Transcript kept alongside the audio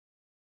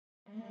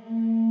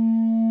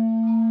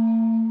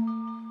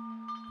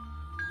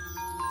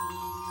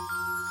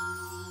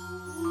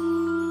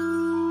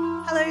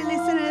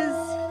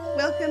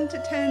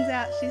Turns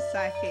Out She's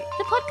Psychic.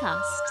 The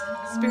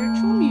podcast.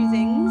 Spiritual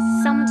musings.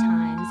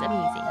 Sometimes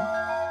amusing.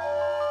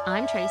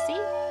 I'm Tracy.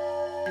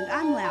 And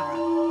I'm Laura.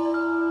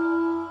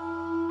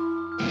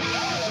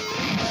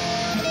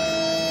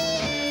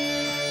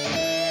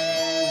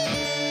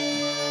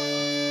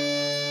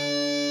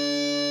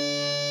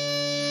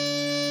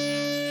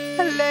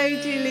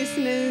 Hello, dear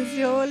listeners.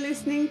 You're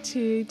listening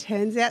to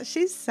Turns Out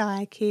She's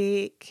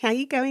Psychic. How are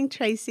you going,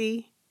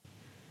 Tracy?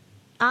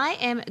 I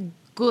am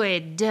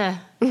good.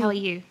 How are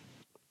you?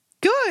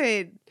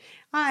 Good.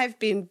 I've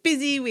been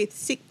busy with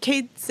sick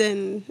kids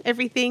and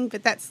everything,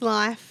 but that's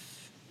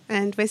life.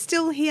 And we're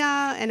still here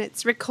and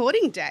it's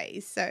recording day,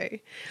 so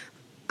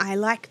I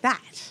like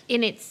that.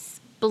 And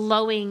it's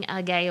blowing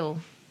a gale.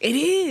 It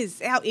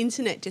is. Our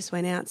internet just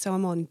went out, so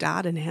I'm on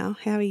data now.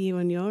 How are you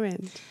on your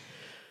end?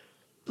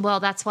 Well,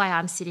 that's why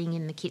I'm sitting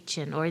in the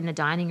kitchen or in the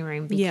dining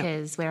room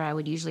because where I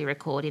would usually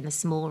record in the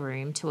small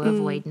room to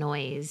avoid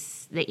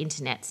noise, the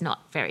internet's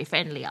not very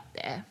friendly up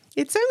there.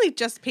 It's only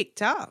just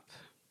picked up.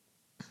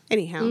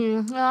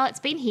 Anyhow. Well, it's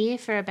been here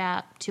for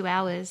about 2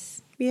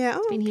 hours. Yeah.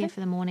 It's been here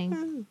for the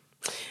morning.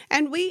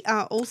 And we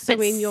are also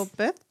in your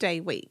birthday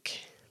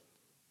week.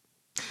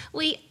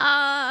 We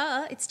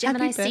are. It's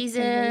Gemini Happy birthday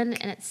season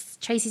week. and it's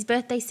Tracy's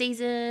birthday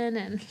season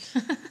and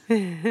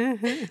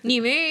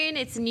new moon.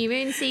 It's a new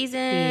moon season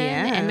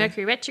and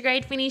Mercury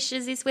retrograde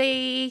finishes this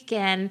week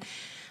and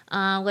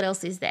what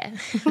else is there?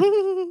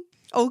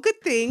 All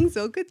good things,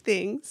 all good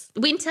things.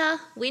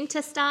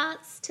 Winter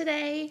starts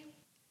today.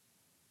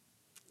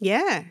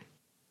 Yeah.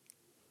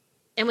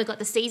 And we've got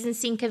the Season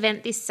Sync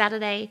event this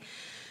Saturday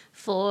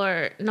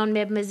for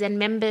non-members and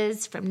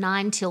members from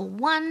 9 till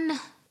 1.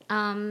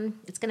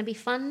 It's going to be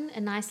fun, a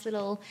nice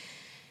little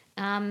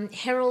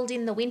herald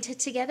in the winter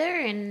together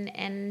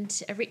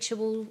and a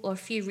ritual or a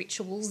few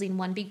rituals in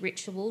one big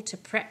ritual to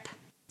prep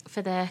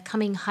for the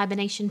coming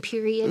hibernation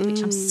period,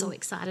 which I'm so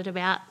excited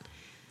about.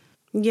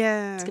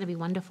 Yeah. It's going to be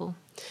wonderful.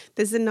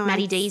 There's a nice...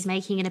 Maddie D's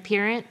making an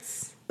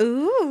appearance.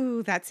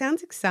 Ooh, that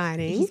sounds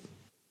exciting.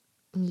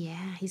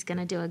 He's going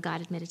to do a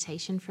guided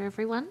meditation for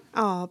everyone.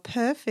 Oh,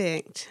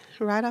 perfect.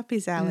 Right up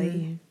his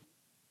alley.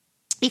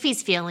 If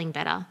he's feeling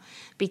better,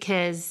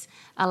 because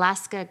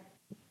Alaska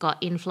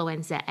got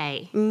influenza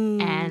A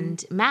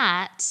and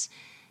Matt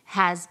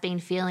has been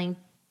feeling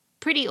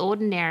pretty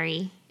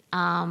ordinary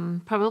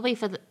probably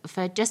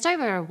for just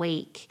over a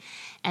week.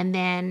 And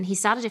then he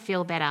started to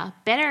feel good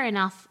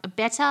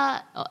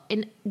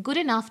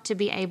enough to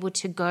be able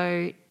to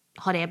go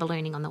hot air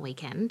ballooning on the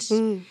weekend.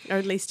 Or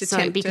at least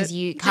attempt because it.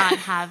 you can't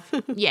have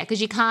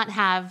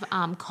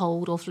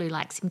cold or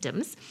flu-like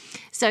symptoms.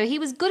 So he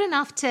was good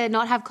enough to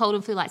not have cold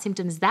and flu-like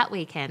symptoms that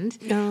weekend.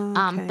 Oh,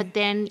 okay. But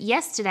then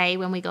yesterday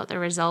when we got the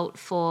result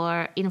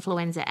for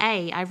influenza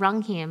A, I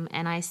rung him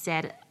and I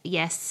said,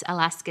 yes,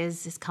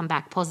 Alaska's has come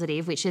back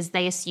positive, which is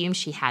they assumed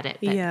she had it,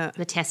 but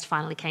the test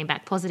finally came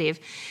back positive.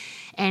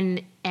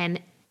 And I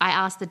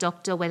asked the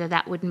doctor whether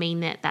that would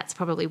mean that that's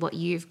probably what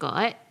you've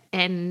got.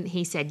 And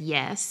he said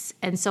yes.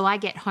 And so I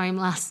get home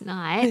last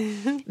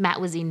night. Matt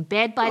was in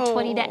bed by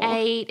 20 to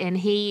 8 and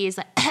he is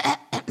like,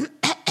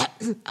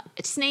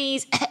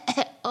 sneeze.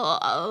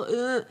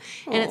 And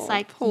it's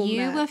like,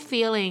 you were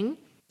feeling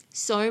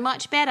so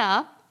much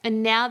better.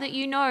 And now that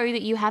you know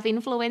that you have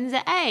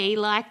influenza A,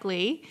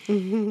 likely,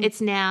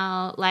 it's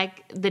now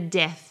like the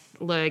death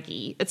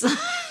lurgy. It's like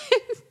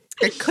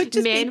it could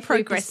just be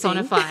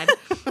progressing. Personified.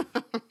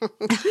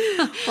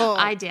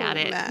 I doubt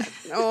it. Matt.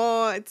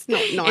 Oh, it's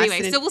not nice.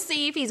 Anyway, so we'll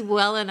see if he's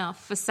well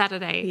enough for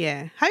Saturday.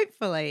 Yeah,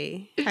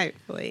 hopefully.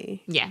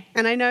 Yeah.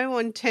 And I know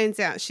on Turns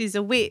Out She's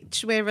a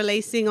Witch, we're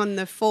releasing on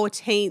the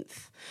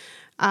 14th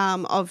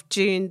of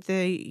June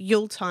the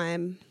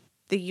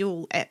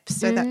Yule ep.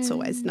 So that's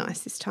always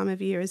nice this time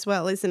of year as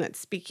well, isn't it?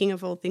 Speaking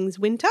of all things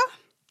winter.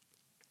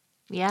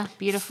 Yeah,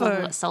 beautiful.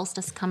 We've got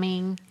solstice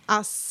coming.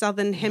 Us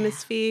Southern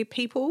Hemisphere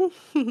people,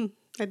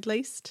 at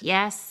least.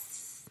 Yes.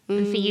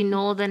 And for you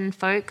northern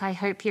folk, I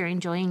hope you're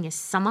enjoying your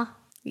summer.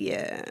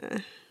 Yeah.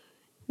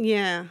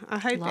 Yeah. I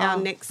hope our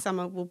next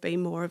summer will be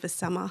more of a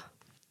summer.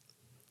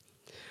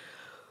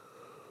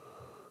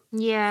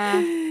 Yeah.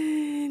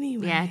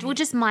 Anyway. Yeah. Well,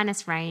 just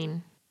minus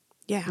rain.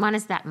 Yeah.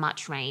 Minus that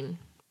much rain.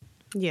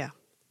 Yeah.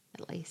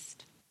 At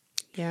least.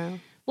 Yeah.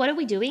 What are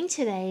we doing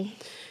today?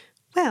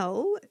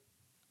 Well,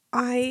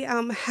 I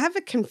have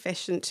a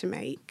confession to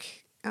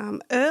make.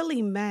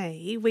 Early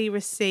May, we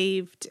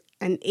received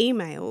an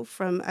email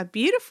from a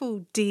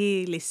beautiful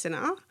dear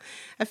listener,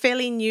 a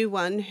fairly new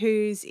one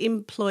whose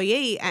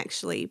employee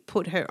actually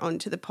put her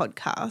onto the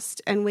podcast,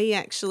 and we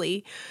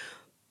actually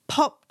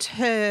popped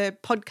her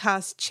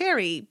podcast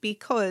cherry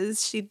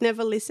because she'd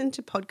never listened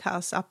to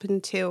podcasts up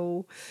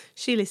until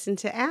she listened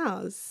to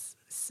ours.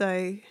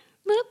 So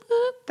Whoop,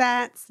 whoop.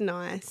 that's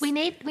nice. We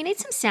need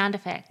some sound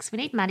effects. We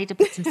need Maddie to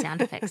put some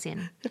sound effects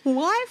in.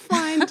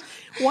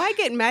 Why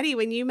get Maddie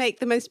when you make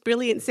the most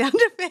brilliant sound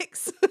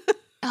effects?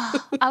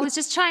 I was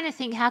just trying to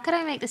think, how could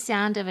I make the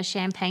sound of a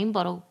champagne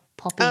bottle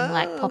popping,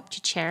 like popped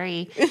your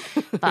cherry,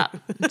 but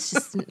it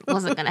just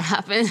wasn't going to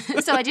happen.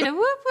 So I did a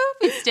whoop whoop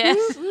instead.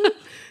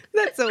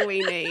 That's all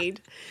we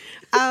need.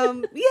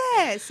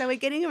 So we're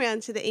getting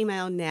around to the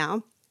email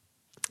now.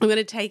 I'm going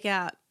to take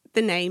out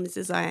the names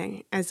as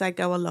I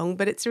go along,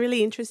 but it's a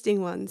really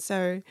interesting one.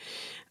 So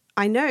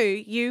I know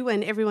you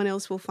and everyone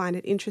else will find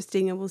it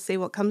interesting, and we'll see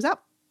what comes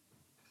up.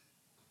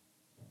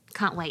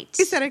 Can't wait.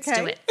 Is that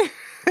okay? Let's do it.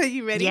 Are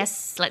you ready?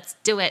 Yes, let's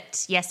do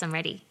it. Yes, I'm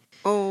ready.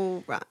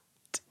 All right.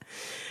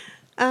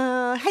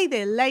 Hey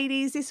there,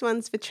 ladies. This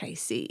one's for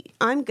Tracy.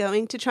 I'm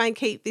going to try and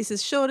keep this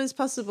as short as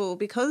possible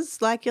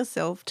because, like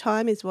yourself,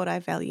 time is what I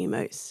value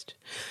most.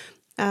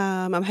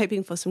 I'm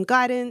hoping for some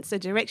guidance, a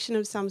direction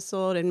of some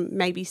sort, and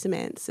maybe some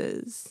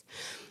answers.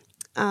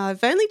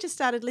 I've only just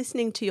started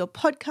listening to your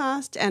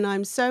podcast and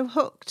I'm so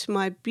hooked.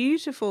 My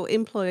beautiful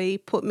employee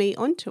put me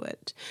onto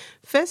it.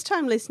 First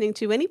time listening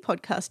to any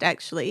podcast,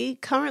 actually,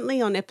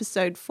 currently on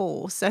episode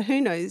 4, so who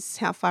knows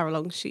how far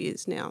along she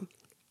is now.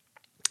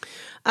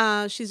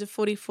 She's a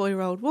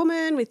 44-year-old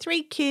woman with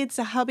 3 kids,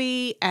 a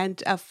hubby,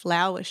 and a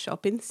flower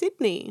shop in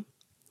Sydney.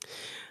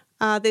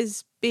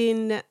 There's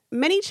been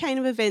many chain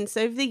of events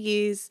over the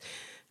years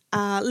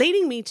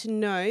leading me to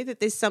know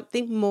that there's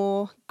something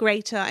more,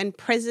 greater and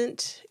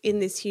present in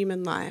this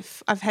human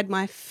life. I've had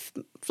my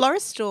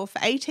florist store for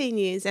 18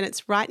 years and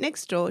it's right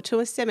next door to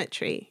a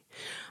cemetery.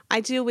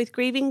 I deal with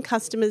grieving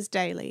customers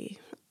daily.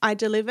 I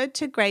deliver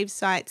to grave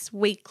sites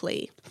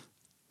weekly.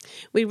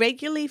 We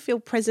regularly feel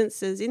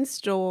presences in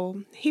store,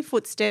 hear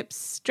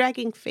footsteps,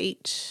 dragging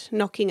feet,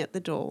 knocking at the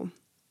door.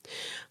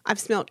 I've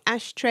smelt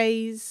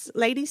ashtrays,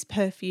 ladies'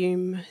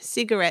 perfume,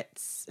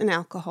 cigarettes and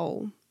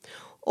alcohol,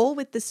 all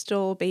with the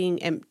store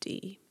being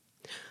empty.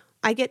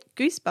 I get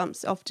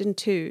goosebumps often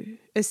too,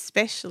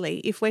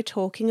 especially if we're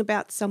talking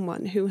about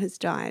someone who has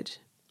died.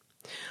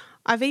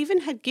 I've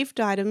even had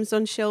gift items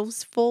on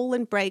shelves fall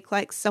and break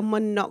like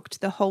someone knocked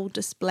the whole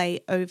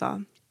display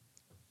over.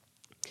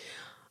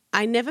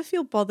 I never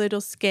feel bothered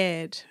or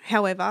scared.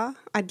 However,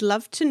 I'd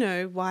love to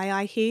know why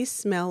I hear,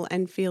 smell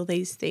and feel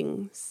these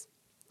things.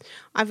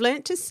 I've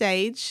learnt to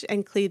sage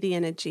and clear the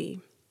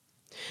energy.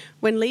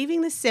 When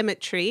leaving the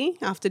cemetery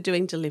after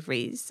doing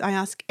deliveries, I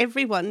ask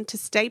everyone to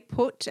stay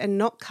put and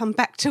not come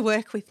back to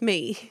work with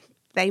me.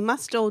 They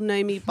must all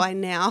know me by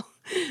now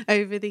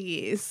over the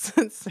years.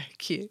 It's so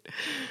cute.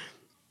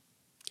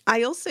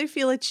 I also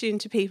feel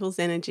attuned to people's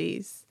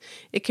energies.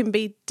 It can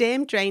be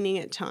damn draining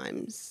at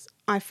times.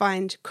 I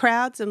find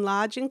crowds and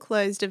large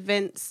enclosed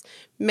events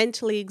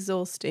mentally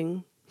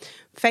exhausting.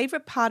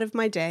 Favourite part of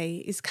my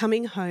day is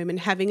coming home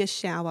and having a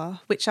shower,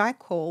 which I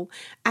call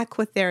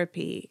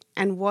aquatherapy,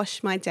 and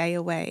wash my day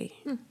away.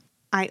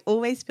 I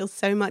always feel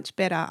so much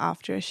better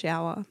after a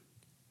shower.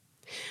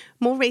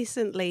 More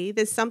recently,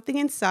 there's something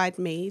inside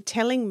me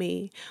telling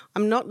me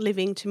I'm not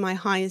living to my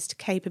highest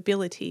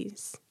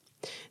capabilities.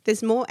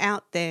 There's more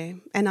out there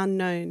and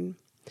unknown.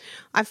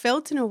 I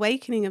felt an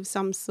awakening of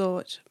some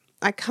sort.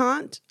 I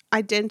can't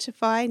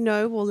identify,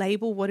 know or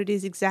label what it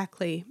is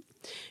exactly.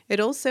 It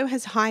also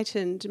has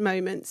heightened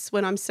moments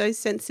when I'm so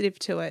sensitive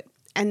to it,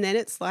 and then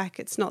it's like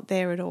it's not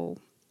there at all.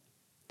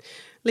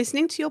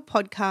 Listening to your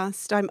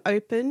podcast, I'm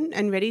open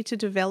and ready to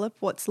develop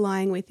what's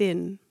lying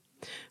within,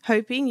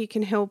 hoping you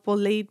can help or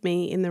lead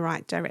me in the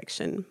right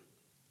direction.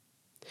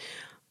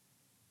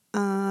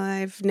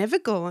 I've never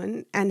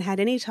gone and had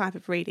any type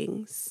of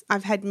readings.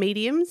 I've had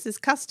mediums as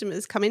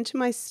customers come into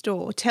my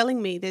store telling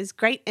me there's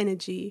great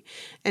energy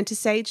and to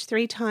sage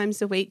 3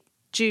 times a week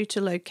due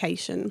to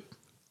location.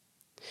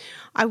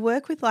 I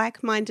work with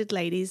like-minded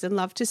ladies and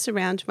love to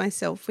surround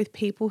myself with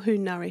people who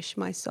nourish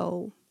my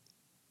soul.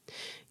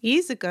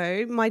 Years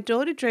ago, my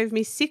daughter drove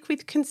me sick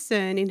with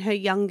concern in her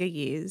younger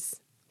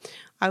years.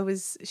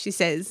 She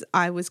says,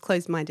 I was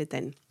closed-minded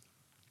then.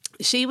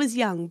 She was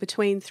young,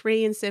 between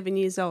 3 and 7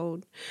 years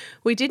old.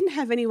 We didn't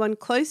have anyone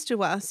close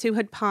to us who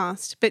had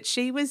passed, but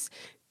she was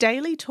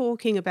daily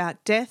talking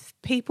about death,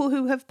 people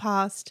who have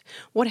passed,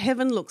 what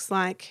heaven looks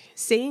like,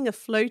 seeing a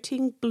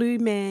floating blue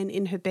man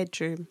in her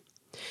bedroom,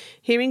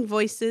 hearing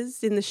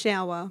voices in the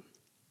shower,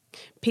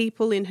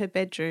 people in her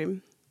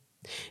bedroom.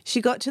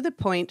 She got to the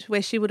point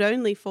where she would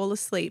only fall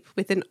asleep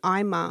with an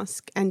eye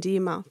mask and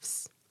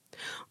earmuffs.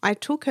 I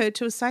took her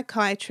to a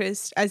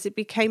psychiatrist as it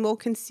became all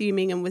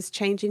consuming and was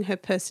changing her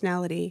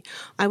personality.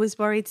 I was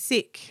worried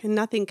sick and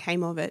nothing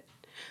came of it.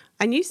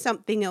 I knew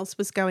something else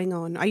was going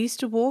on. I used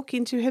to walk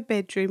into her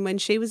bedroom when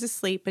she was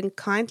asleep and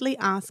kindly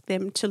ask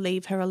them to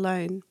leave her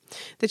alone,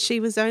 that she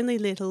was only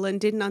little and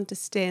didn't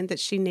understand that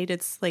she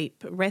needed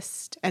sleep,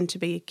 rest and to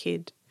be a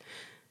kid.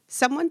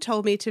 Someone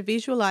told me to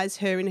visualize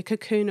her in a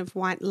cocoon of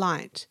white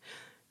light,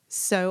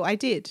 so I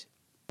did.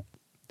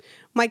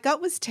 My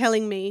gut was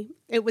telling me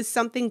it was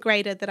something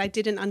greater that I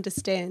didn't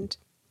understand.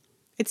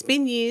 It's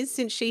been years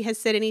since she has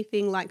said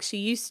anything like she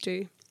used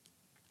to.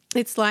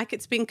 It's like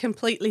it's been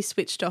completely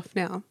switched off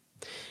now.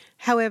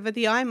 However,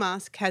 the eye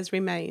mask has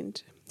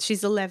remained.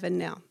 She's 11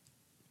 now.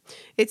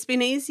 It's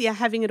been easier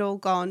having it all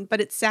gone, but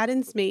it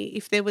saddens me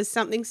if there was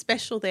something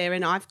special there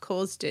and I've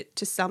caused it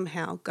to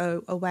somehow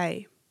go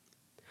away.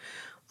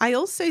 I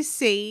also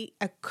see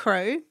a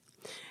crow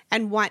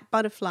and white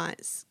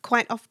butterflies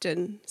quite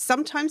often,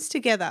 sometimes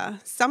together,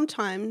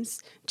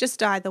 sometimes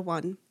just either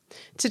one.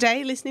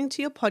 Today, listening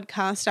to your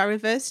podcast, I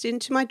reversed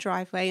into my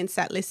driveway and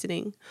sat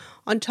listening.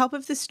 On top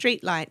of the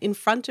streetlight in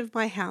front of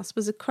my house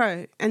was a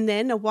crow, and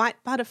then a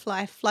white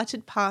butterfly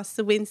fluttered past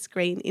the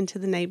windscreen into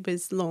the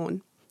neighbour's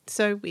lawn.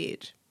 So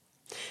weird.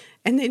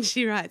 And then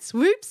she writes,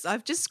 whoops,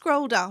 I've just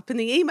scrolled up and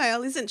the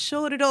email isn't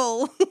short at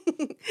all.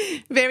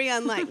 Very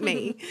unlike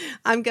me.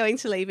 I'm going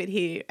to leave it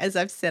here as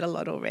I've said a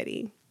lot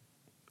already.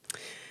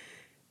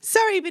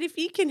 Sorry, but if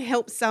you can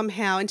help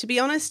somehow, and to be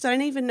honest, I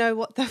don't even know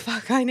what the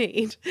fuck I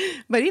need.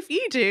 But if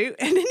you do,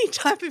 and any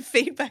type of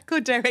feedback or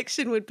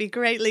direction would be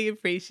greatly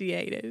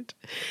appreciated.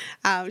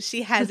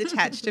 She has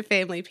attached a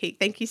family pic.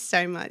 Thank you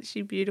so much,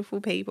 you beautiful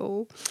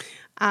people.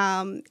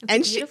 And a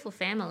beautiful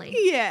family.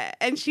 Yeah,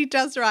 and she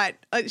does write,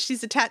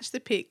 she's attached the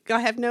pic. I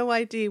have no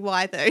idea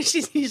why, though.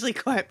 She's usually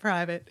quite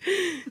private.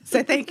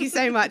 So thank you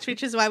so much,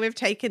 which is why we've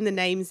taken the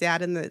names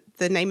out and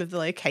the name of the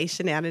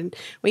location out, and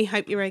we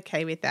hope you're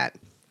okay with that.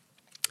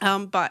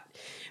 But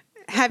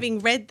having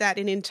read that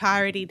in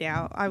entirety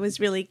now, I was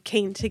really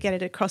keen to get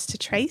it across to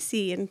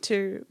Tracy and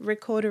to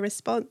record a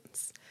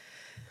response.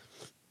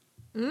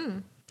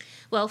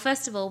 Well,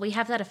 first of all, we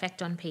have that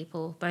effect on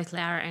people, both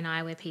Laura and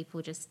I, where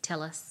people just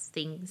tell us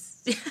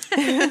things.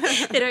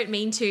 They don't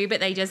mean to, but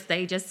they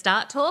just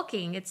start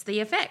talking. It's the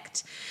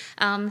effect.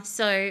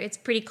 So it's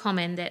pretty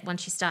common that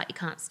once you start, you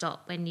can't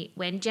stop.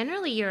 When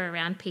generally you're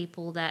around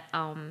people that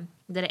are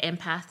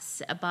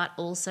empaths, but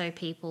also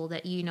people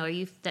that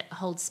that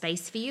hold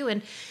space for you,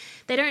 and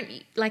they don't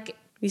like.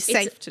 You're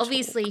safe to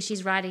obviously talk.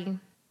 She's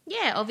writing.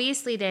 Yeah,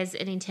 obviously there's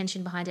an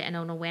intention behind it and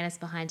an awareness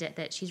behind it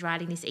that she's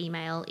writing this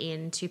email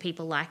in to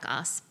people like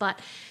us. But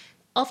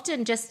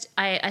often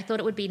I thought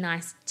it would be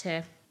nice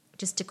to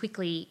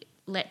quickly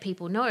let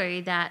people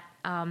know that,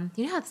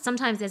 you know how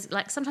sometimes there's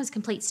sometimes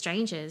complete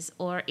strangers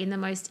or in the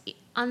most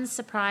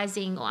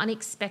unsurprising or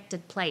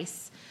unexpected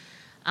place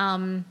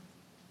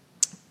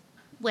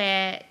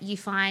where you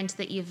find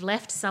that you've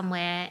left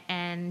somewhere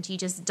and you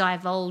just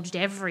divulged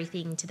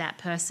everything to that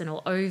person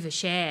or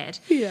overshared.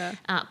 Yeah.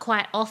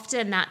 Quite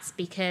often that's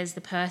because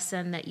the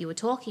person that you were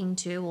talking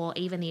to or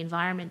even the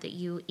environment that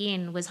you were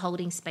in was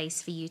holding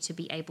space for you to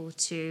be able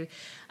to,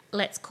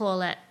 let's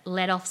call it,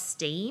 let off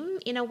steam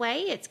in a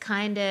way. It's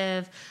kind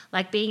of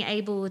like being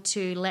able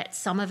to let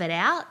some of it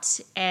out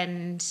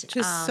and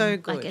just so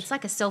good. It's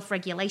like a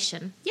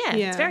self-regulation. Yeah,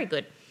 it's very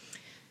good.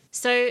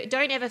 So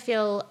don't ever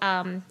feel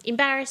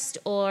embarrassed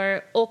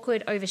or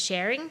awkward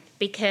oversharing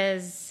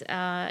because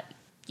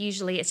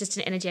usually it's just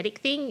an energetic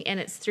thing and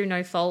it's through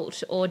no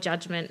fault or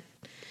judgment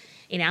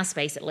in our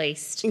space at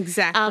least.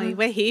 Exactly.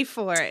 We're here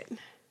for it.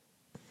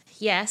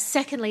 Yeah.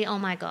 Secondly, oh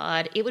my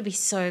God, it would be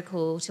so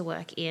cool to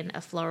work in a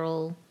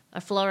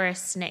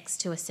florist next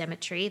to a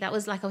cemetery. That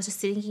was I was just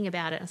thinking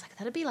about it. I was like,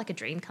 that'd be like a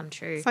dream come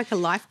true. It's like a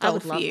life goal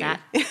for you. I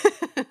would love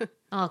that.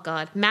 Oh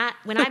God. Matt,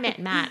 when I met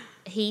Matt,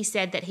 he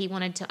said that he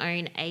wanted to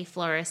own a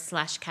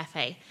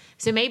florist/cafe.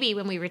 So maybe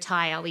when we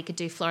retire, we could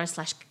do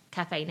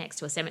florist/cafe next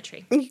to a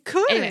cemetery. You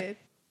could. Anyway.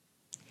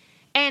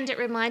 And it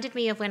reminded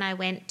me of when I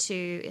went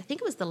to, I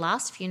think it was the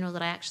last funeral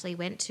that I actually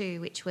went to,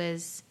 which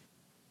was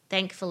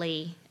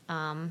thankfully,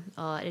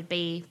 it'd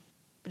be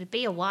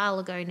a while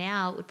ago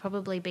now. It would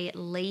probably be at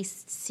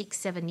least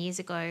 6-7 years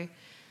ago.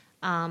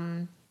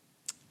 And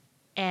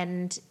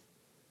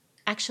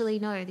actually,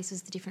 no, this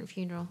was the different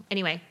funeral.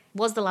 Anyway,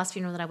 was the last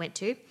funeral that I went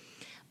to.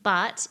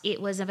 But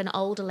it was of an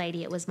older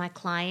lady. It was my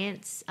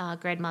client's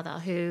grandmother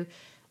who,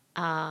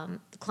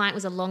 the client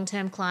was a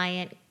long-term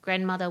client.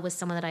 Grandmother was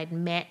someone that I'd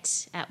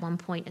met at one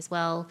point as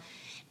well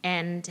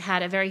and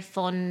had a very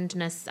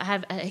fondness. I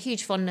have a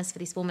huge fondness for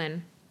this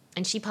woman.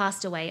 And she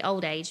passed away,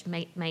 old age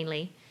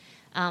mainly.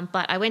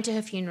 But I went to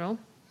her funeral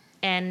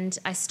and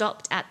I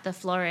stopped at the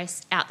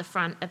florist out the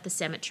front of the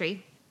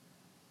cemetery.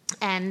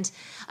 And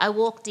I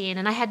walked in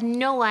and I had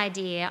no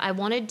idea. I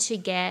wanted to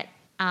get,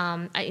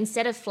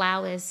 instead of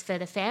flowers for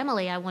the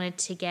family, I wanted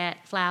to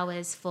get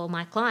flowers for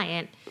my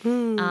client.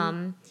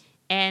 And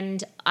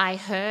I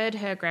heard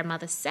her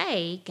grandmother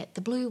say, get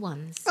the blue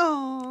ones.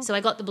 Oh. So I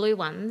got the blue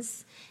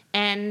ones.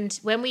 And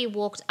when we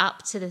walked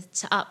up to the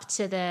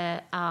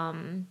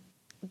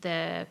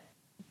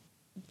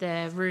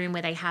room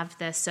where they have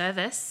the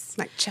service.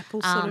 Like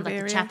chapel sort of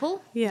area. The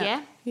chapel,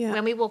 yeah.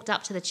 When we walked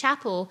up to the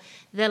chapel,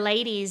 the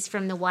ladies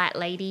from the White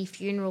Lady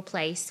funeral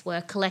place were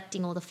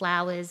collecting all the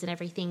flowers and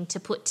everything to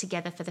put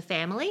together for the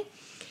family.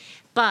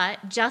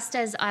 But just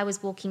as I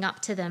was walking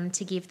up to them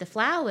to give the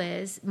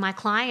flowers, my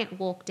client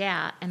walked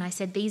out and I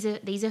said, these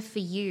are for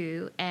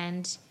you,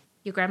 and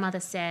your grandmother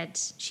said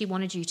she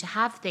wanted you to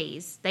have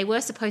these. They were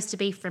supposed to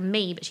be from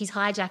me, but she's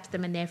hijacked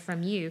them and they're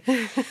from you.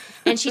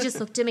 And she just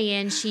looked at me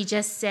and she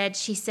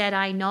said,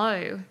 I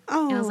know.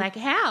 Oh. And I was like,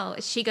 how?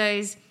 She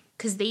goes,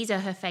 because these are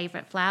her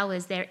favourite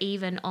flowers. They're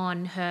even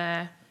on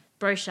her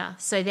brochure.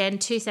 So then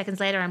 2 seconds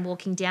later, I'm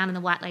walking down and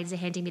the white ladies are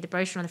handing me the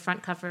brochure. On the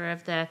front cover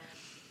of the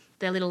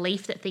little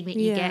leaflet thing that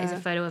you get is a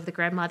photo of the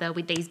grandmother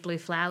with these blue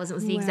flowers. It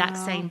was the exact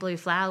same blue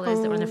flowers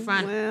that were on the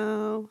front.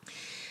 Wow.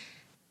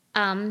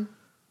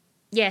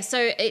 Yeah,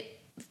 so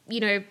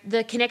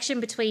the connection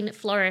between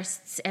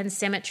florists and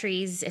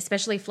cemeteries,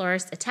 especially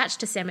florists attached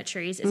to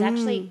cemeteries, is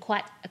actually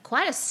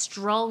quite a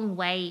strong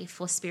way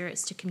for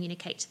spirits to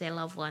communicate to their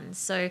loved ones.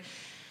 So,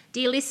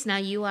 dear listener,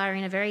 you are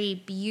in a very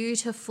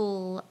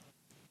beautiful,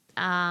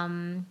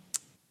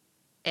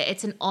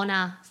 it's an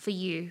honor for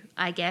you,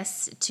 I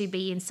guess, to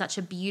be in such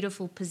a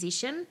beautiful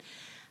position,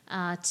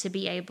 to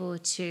be able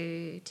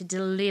to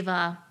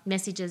deliver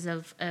messages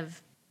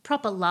of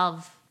proper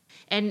love.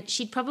 And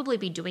she'd probably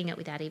be doing it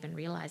without even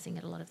realizing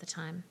it a lot of the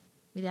time,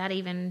 without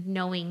even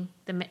knowing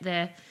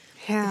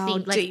how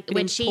thing. Like, deep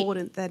and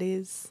important that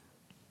is.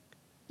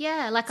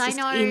 Yeah, like It's I just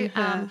know.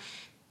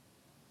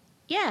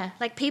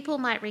 Like people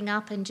might ring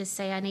up and just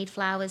say, "I need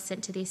flowers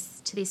sent to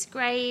this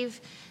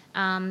grave.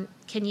 Can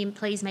you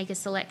please make a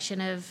selection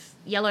of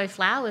yellow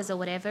flowers or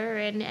whatever?"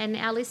 And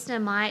our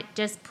listener might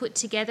just put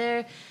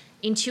together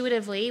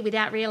intuitively,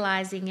 without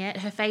realizing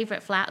it, the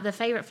favorite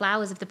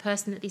flowers of the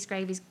person that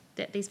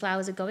these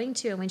flowers are going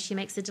to. And when she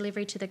makes the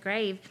delivery to the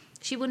grave,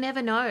 she will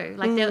never know.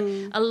 Like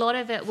a lot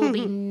of it will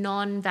be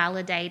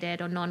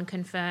non-validated or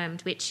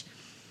non-confirmed, which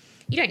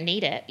you don't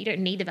need it. You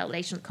don't need the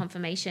validation or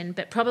confirmation,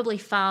 but probably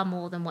far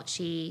more than what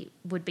she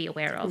would be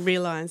aware of.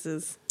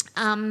 Realizes.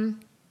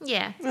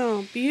 Yeah.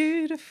 Oh,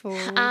 beautiful.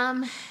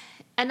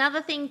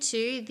 Another thing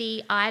too,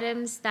 the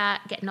items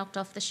that get knocked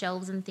off the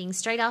shelves and things,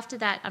 straight after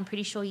that, I'm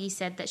pretty sure you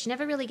said that she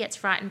never really gets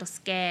frightened or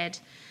scared,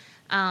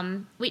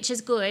 which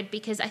is good,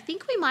 because I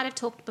think we might have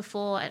talked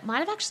before, it might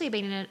have actually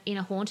been in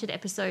a haunted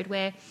episode,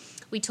 where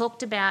we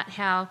talked about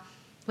how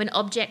when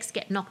objects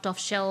get knocked off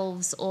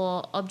shelves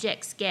or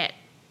objects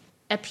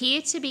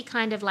appear to be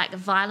kind of like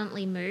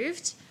violently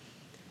moved,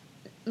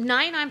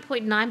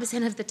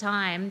 99.9% of the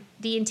time,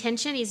 the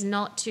intention is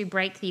not to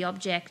break the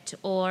object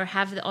or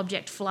have the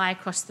object fly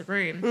across the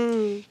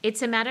room.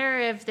 It's a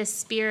matter of the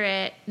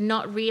spirit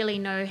not really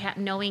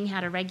knowing how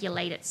to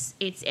regulate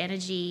its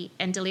energy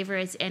and deliver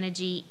its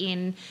energy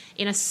in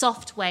a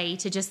soft way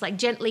to just like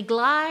gently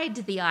glide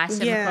the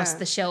item across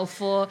the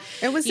shelf, or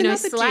it was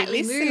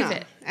slightly move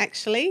it.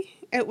 Actually,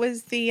 it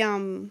was the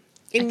in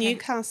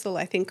Newcastle,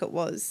 I think it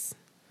was.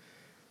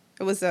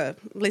 It was a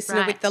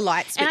listener with the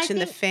light switch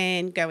and the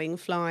fan going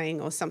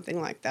flying or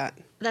something like that.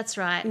 That's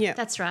right. Yeah.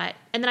 That's right.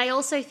 And then I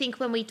also think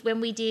when we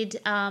did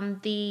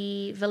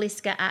the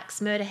Villisca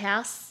Axe Murder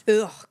House.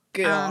 Oh,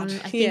 God.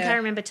 I think I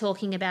remember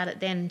talking about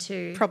it then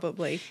too.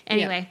 Probably.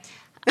 Anyway.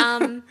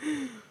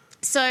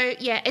 So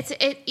yeah,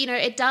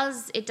 it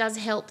does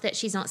help that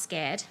she's not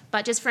scared.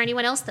 But just for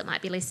anyone else that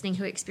might be listening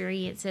who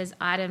experiences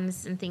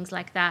items and things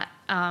like that,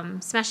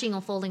 smashing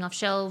or falling off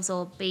shelves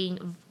or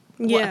being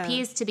what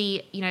appears to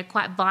be,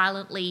 quite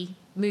violently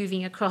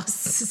moving across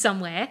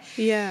somewhere.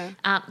 Yeah.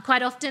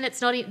 Quite often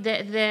it's not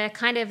the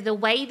kind of the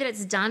way that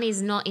it's done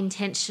is not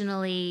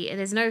intentionally.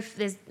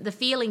 There's the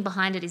feeling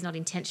behind it is not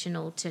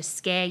intentional to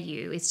scare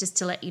you. It's just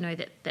to let you know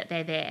that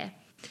they're there.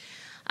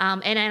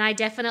 And I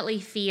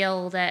definitely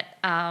feel that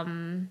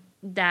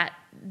that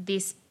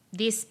this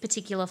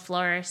particular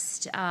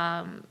florist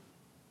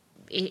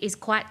is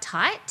quite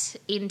tight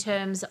in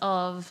terms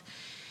of.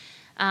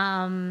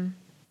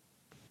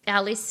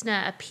 Our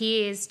listener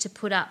appears to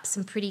put up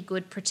some pretty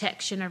good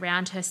protection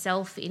around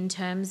herself in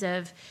terms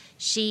of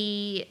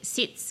she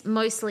sits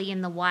mostly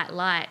in the white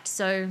light.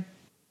 So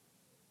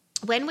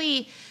when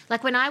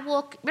I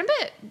walk, remember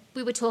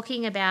we were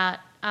talking about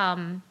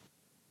a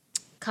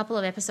couple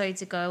of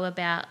episodes ago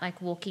about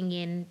like walking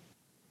in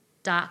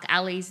dark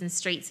alleys and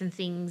streets and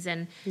things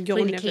and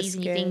putting the keys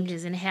in your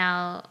fingers and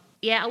how,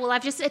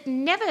 it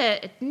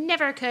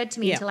never occurred to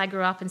me until I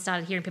grew up and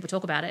started hearing people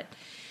talk about it.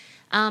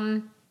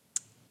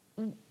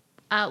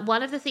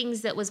 One of the things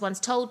that was once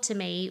told to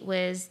me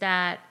was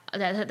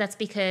that's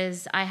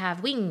because I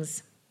have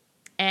wings.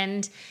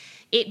 And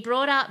it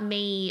brought up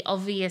me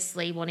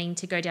obviously wanting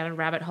to go down a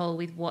rabbit hole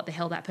with what the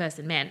hell that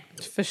person meant.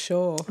 For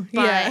sure.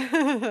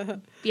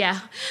 But,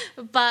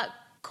 but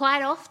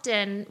quite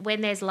often when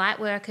there's light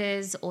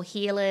workers or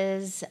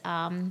healers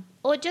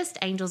or just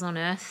angels on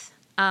earth,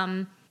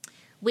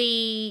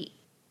 we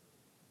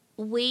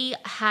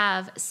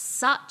have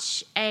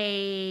such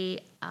a...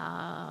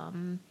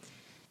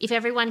 if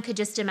everyone could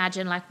just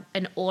imagine like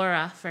an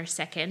aura for a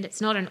second,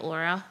 it's not an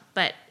aura,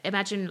 but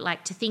imagine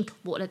like to think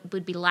what it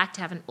would be like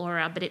to have an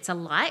aura, but it's a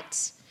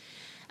light.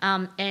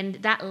 And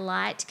that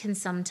light can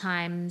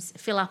sometimes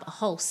fill up a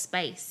whole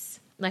space,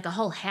 like a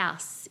whole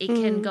house. It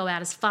can go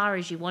out as far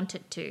as you want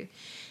it to.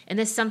 And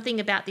there's something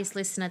about this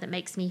listener that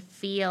makes me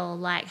feel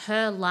like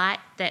her light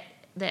that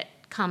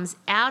comes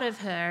out of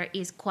her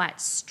is quite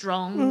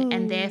strong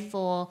and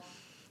therefore,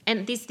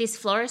 and this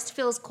florist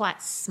feels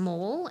quite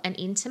small and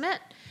intimate.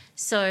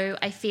 So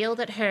I feel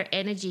that her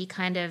energy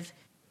kind of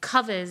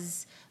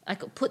covers,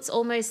 like puts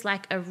almost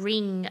like a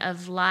ring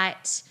of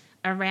light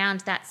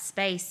around that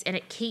space, and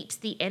it keeps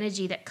the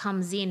energy that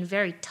comes in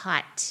very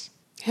tight.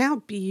 How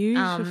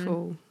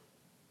beautiful.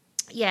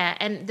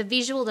 And the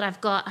visual that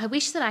I've got, I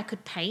wish that I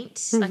could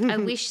paint. Like I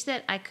wish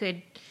that I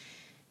could,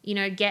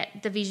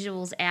 get the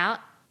visuals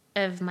out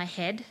of my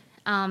head.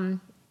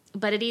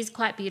 But it is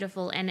quite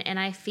beautiful, and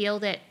I feel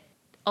that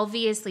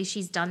obviously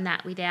she's done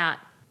that without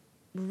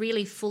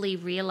really fully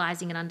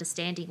realizing and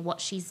understanding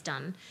what she's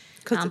done,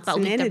 but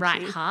with the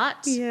right heart.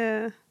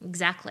 Yeah,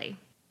 exactly.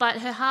 But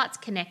her heart's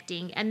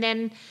connecting. And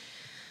then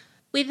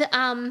with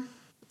the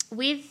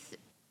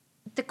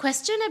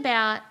question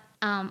about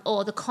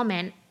or the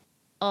comment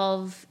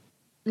of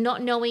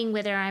not knowing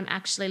whether I'm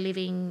actually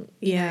living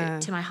you know,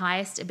 to my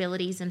highest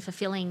abilities and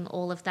fulfilling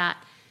all of that.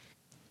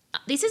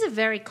 This is a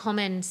very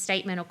common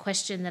statement or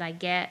question that I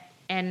get,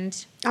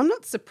 and I'm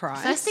not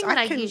surprised. First thing that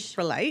I can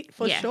relate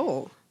for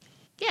sure.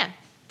 Yeah,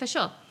 for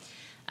sure.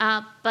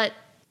 But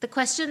the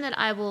question that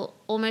I will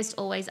almost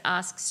always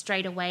ask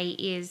straight away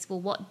is,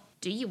 well, what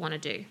do you want to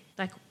do?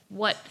 Like,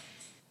 what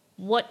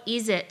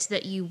is it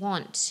that you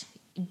want?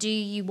 Do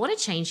you want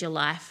to change your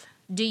life?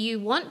 Do you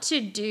want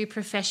to do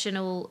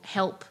professional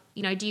help?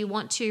 You know, do you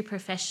want to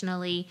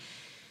professionally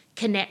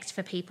connect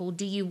for people?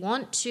 Do you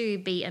want to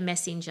be a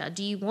messenger?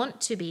 Do you want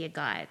to be a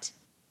guide?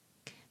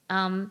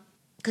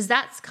 Because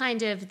that's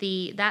kind of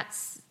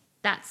that's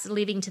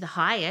living to the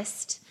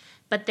highest,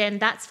 but then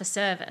that's for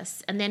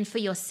service. And then for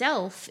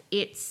yourself,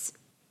 it's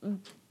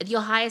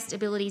your highest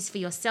abilities for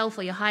yourself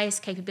or your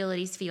highest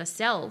capabilities for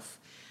yourself.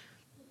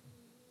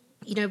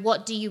 You know,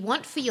 what do you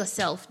want for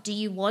yourself? Do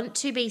you want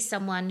to be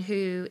someone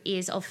who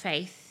is of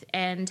faith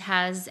and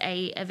has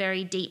a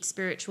very deep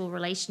spiritual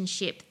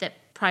relationship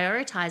that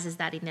prioritizes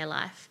that in their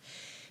life?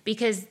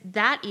 Because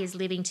that is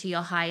living to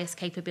your highest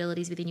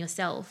capabilities within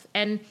yourself.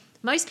 And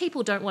most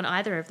people don't want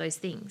either of those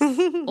things.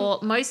 Or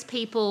most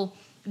people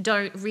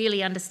don't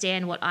really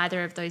understand what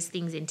either of those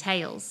things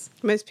entails.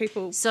 Most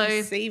people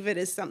perceive it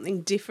as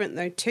something different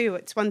though too.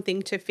 It's one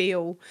thing to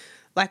feel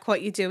like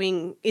what you're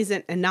doing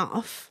isn't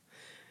enough,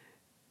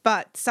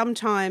 but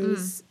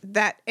sometimes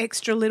that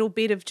extra little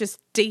bit of just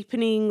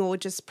deepening or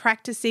just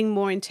practicing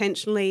more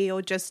intentionally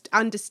or just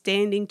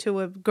understanding to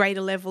a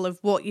greater level of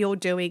what you're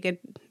doing and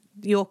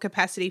your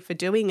capacity for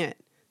doing it,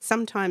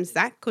 sometimes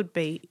that could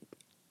be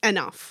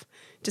enough,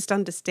 just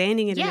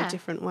understanding it in a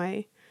different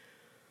way.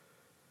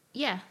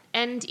 Yeah,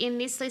 and in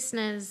this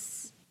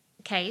listener's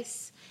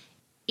case,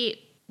 it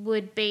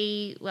would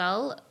be,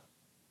 well,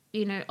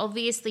 you know,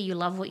 obviously you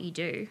love what you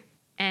do,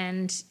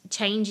 and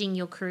changing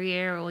your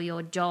career or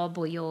your job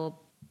or your,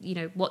 you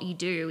know, what you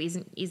do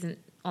isn't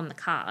on the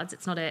cards.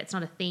 It's not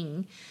a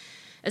thing.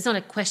 It's not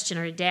a question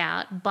or a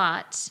doubt,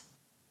 but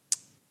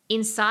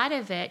inside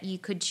of it, you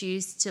could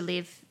choose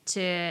to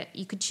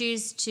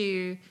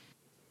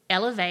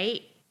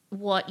elevate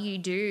what you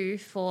do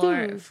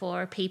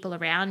for people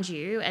around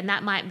you, and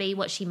that might be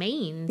what she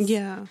means.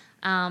 Yeah.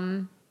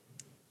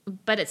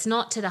 But it's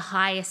not to the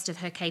highest of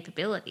her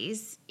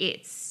capabilities.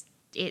 It's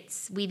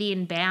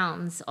within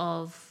bounds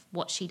of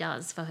what she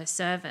does for her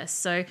service.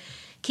 So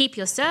keep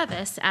your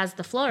service as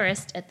the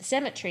florist at the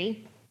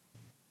cemetery,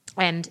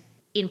 and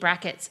in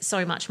brackets,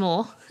 so much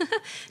more,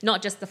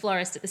 not just the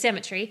florist at the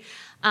cemetery.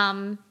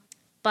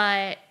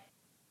 But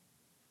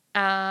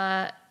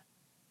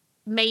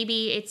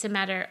maybe it's a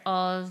matter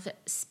of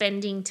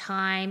spending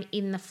time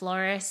in the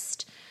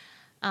florist,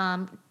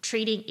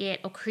 treating it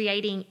or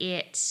creating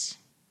it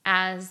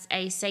as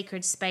a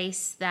sacred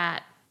space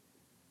that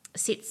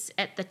sits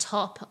at the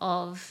top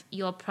of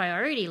your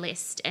priority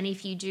list. And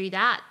if you do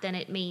that, then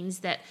it means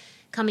that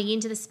coming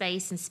into the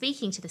space and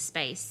speaking to the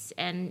space.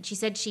 And she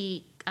said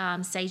she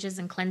sages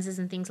and cleanses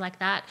and things like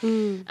that.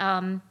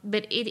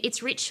 But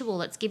it's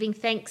ritual. It's giving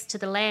thanks to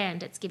the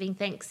land. It's giving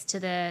thanks to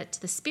the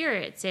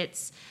spirits.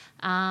 It's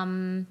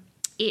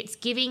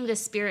giving the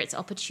spirits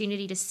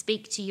opportunity to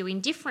speak to you in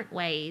different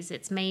ways.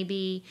 It's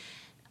maybe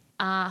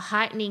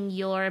heightening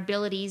your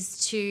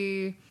abilities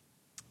to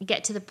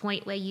get to the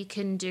point where you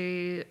can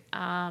do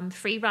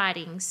free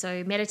writing.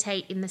 So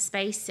meditate in the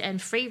space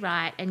and free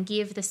write and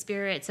give the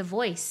spirits a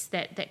voice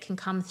that can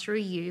come through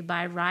you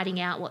by writing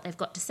out what they've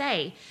got to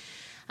say.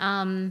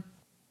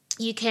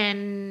 You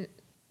can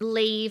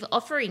leave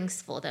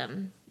offerings for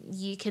them.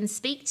 You can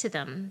speak to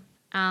them.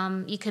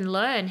 You can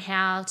learn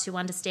how to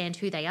understand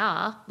who they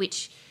are,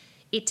 which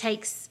it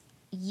takes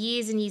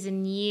years and years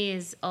and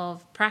years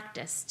of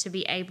practice to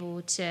be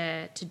able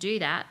to do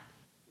that.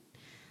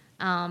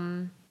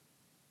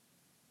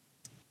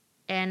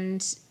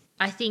 And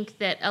I think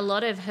that a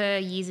lot of her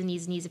years and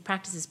years and years of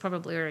practice is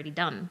probably already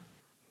done.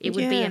 It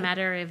would be a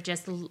matter of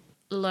just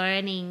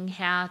learning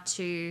how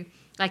to,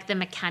 like the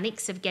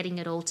mechanics of getting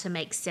it all to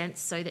make sense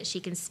so that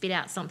she can spit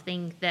out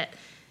something that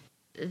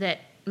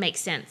makes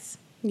sense.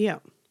 Yeah.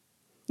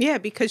 Yeah,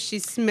 because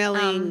she's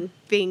smelling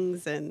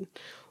things and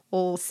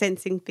or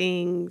sensing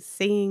things,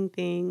 seeing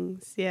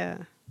things.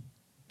 Yeah.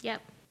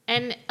 Yep.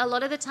 And a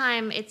lot of the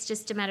time it's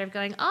just a matter of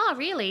going, oh,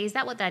 really? Is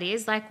that what that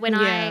is? Like when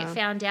I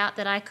found out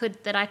that I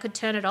could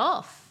turn it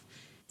off.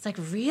 It's like,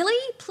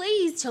 really?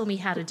 Please tell me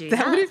how to do that.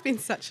 That would have been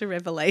such a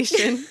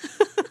revelation.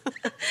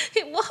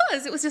 It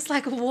was. It was just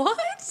like,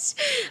 what?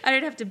 I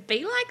don't have to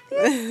be like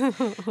this.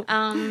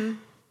 And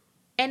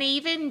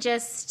even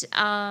just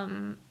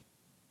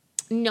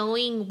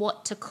knowing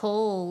what to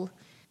call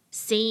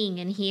seeing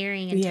and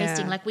hearing and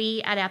tasting. Like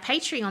we, at our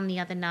Patreon the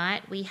other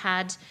night, we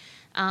had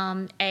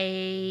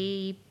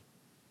a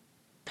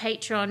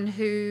patron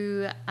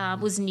who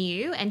was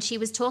new, and she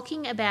was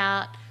talking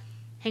about,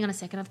 hang on a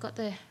second, I'm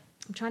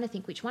trying to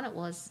think which one it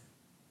was.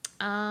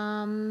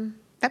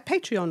 That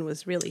Patreon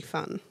was really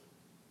fun.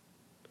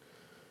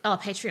 Oh,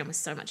 Patreon was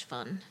so much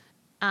fun.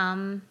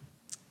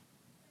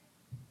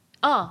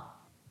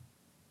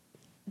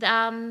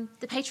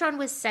 The patron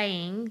was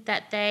saying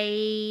that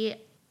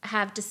they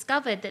have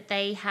discovered that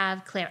they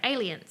have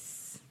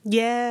clairalience.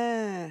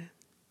 Yeah,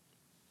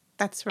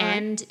 that's right.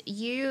 And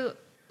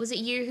was it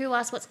you who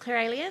asked what's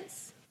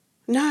clairalience?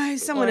 No,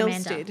 someone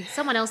else did.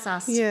 Someone else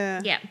asked.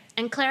 Yeah. Yeah.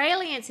 And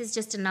clairalience is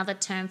just another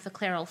term for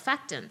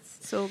clairolfactance.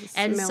 It's all the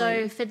and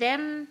smelling. so for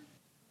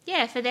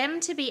them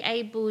to be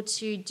able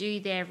to do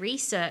their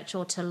research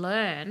or to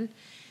learn,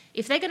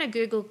 if they're going to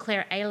Google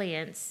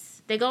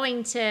clairalience, they're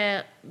going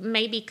to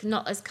maybe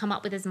not come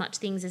up with as much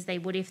things as they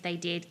would if they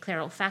did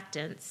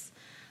clairolfactance.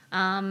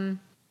 And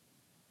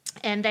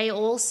they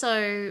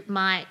also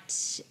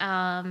might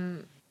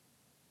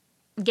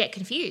get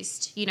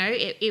confused.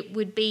 It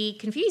would be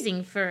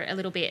confusing for a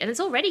little bit, and it's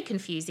already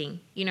confusing,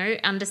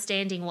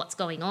 understanding what's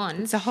going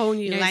on. It's a whole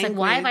new language. It's like,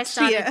 why have I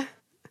started?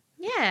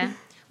 Yeah.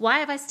 Why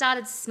have I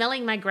started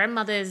smelling my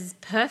grandmother's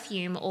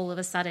perfume all of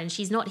a sudden?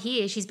 She's not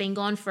here. She's been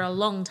gone for a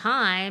long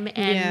time,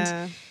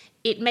 and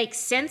it makes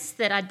sense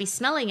that I'd be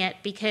smelling it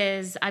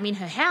because I'm in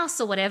her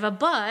house or whatever,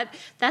 but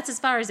that's as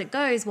far as it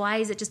goes. Why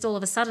is it just all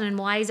of a sudden, and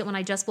why is it when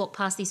I just walk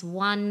past this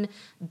one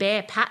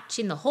bare patch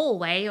in the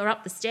hallway or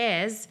up the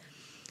stairs?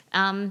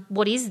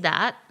 What is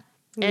that?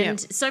 And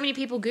so many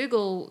people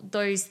Google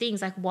those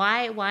things, like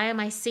why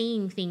am I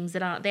seeing things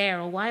that aren't there,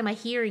 or why am I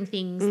hearing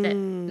things that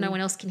no one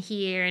else can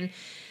hear? And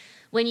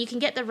when you can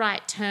get the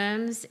right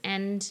terms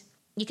and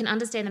you can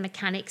understand the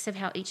mechanics of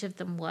how each of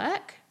them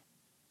work,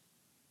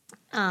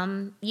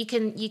 you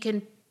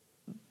can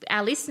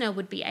our listener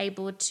would be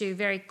able to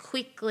very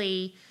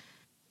quickly,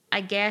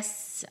 I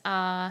guess,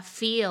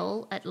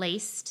 feel at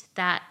least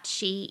that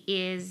she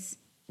is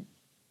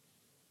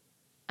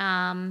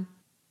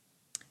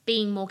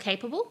being more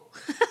capable.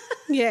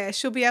 Yeah,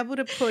 she'll be able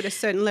to put a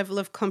certain level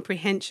of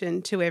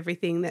comprehension to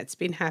everything that's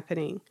been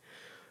happening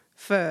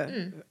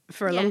for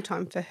a long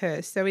time for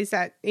her. So is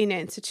that in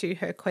answer to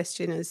her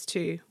question as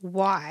to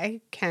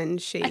why can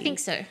she? I think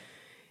so.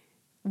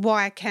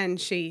 Why can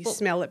she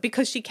smell it?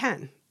 Because she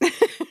can.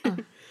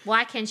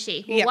 Why can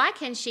she? Well, why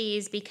can she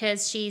is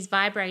because she's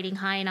vibrating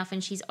high enough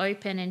and she's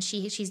open and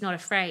she's not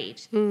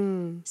afraid.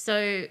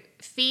 So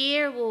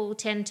fear will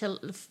tend to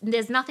 –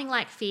 there's nothing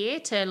like fear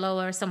to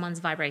lower someone's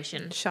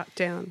vibration. Shut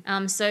down.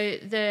 That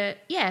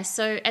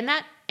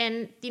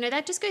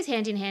just goes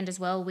hand in hand as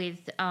well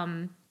with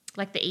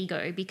like the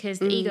ego, because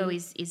the ego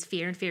is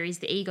fear and fear is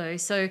the ego.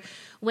 So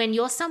when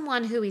you're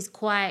someone who is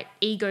quite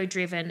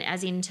ego-driven,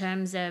 as in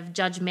terms of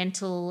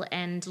judgmental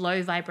and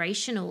low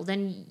vibrational,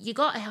 then you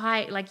got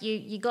high, like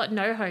you got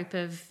no hope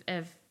of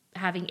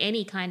having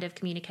any kind of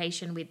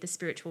communication with the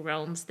spiritual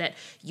realms that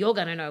you're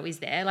going to know is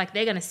there. Like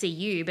they're going to see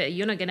you, but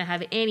you're not going to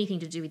have anything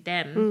to do with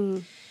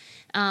them.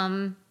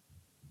 And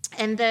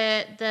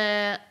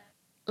the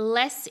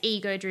less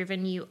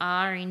ego-driven you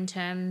are in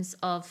terms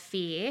of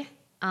fear,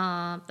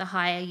 the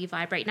higher you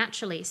vibrate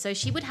naturally. So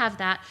she would have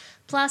that.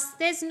 Plus,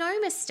 there's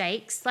no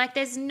mistakes. Like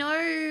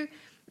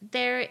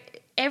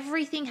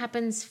everything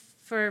happens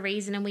for a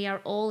reason, and we are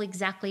all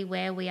exactly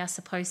where we are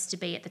supposed to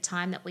be at the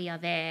time that we are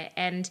there.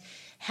 And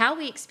how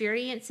we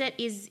experience it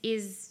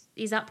is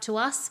up to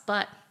us,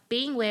 but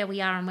being where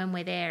we are and when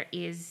we're there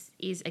is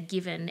a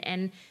given.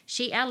 And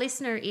our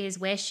listener is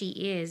where she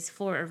is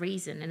for a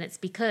reason, and it's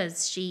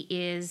because she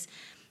is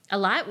a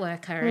light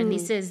worker, and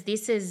this is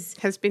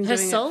has been her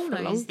doing soul it for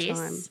knows a long this.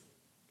 time.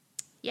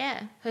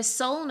 Yeah, her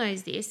soul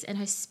knows this, and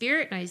her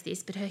spirit knows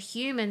this, but her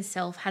human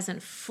self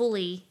hasn't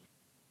fully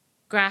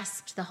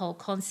grasped the whole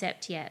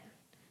concept yet.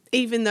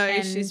 Even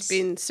though she's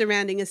been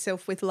surrounding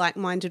herself with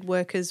like-minded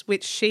workers,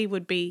 which she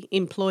would be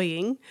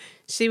employing,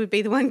 she would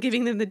be the one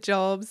giving them the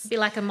jobs. Be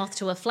like a moth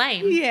to a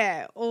flame.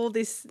 Yeah, all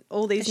these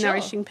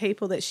nourishing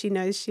people that she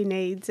knows she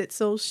needs.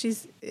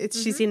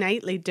 She's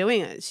innately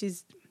doing it.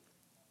 It's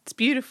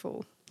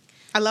beautiful.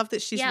 I love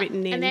that she's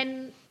written in. And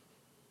then,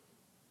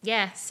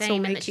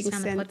 same, and that she's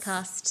found the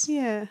podcast.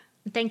 Yeah.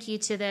 Thank you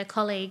to the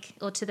colleague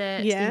or to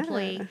the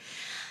employee.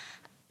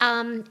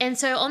 And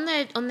so on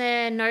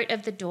the note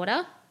of the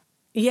daughter.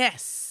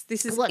 Yes,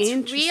 this is what's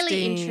interesting.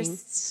 Really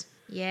interesting.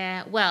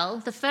 Yeah, well,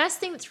 the first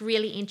thing that's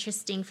really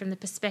interesting from the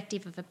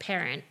perspective of a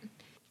parent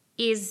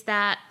is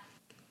that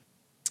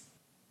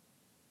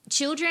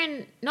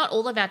children, not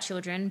all of our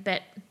children,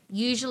 but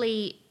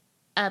usually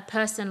a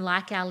person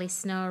like our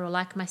listener or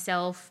like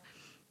myself,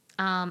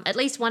 at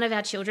least one of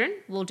our children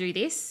will do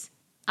this,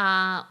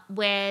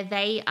 where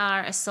they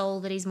are a soul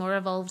that is more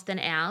evolved than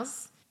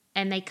ours,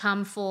 and they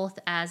come forth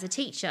as a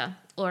teacher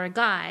or a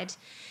guide.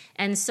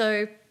 And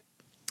so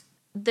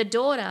the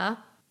daughter,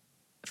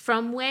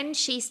 from when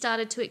she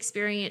started to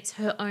experience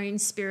her own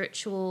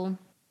spiritual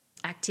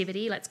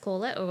activity, let's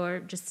call it, or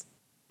just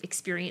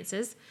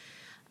experiences,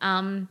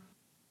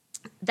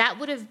 that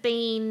would have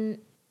been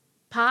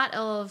part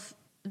of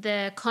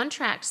the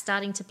contract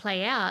starting to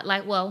play out.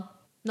 Like, well,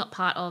 not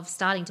part of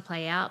starting to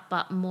play out,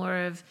 but more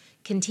of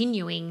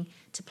continuing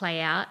to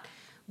play out,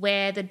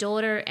 where the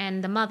daughter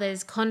and the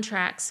mother's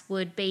contracts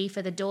would be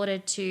for the daughter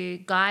to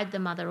guide the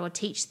mother or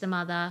teach the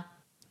mother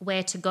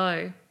where to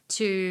go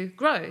to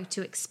grow,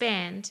 to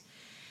expand.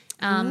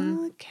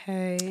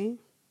 Okay.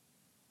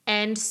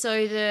 And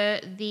so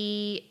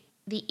the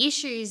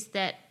issues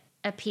that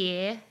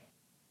appear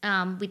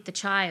with the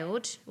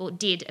child, or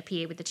did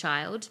appear with the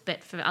child,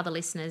 but for other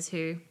listeners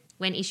who,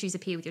 when issues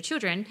appear with your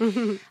children,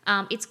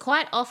 it's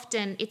quite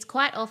often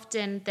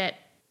that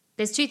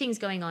there's two things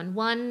going on.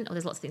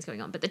 There's lots of things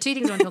going on, but the two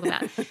things I want to talk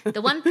about.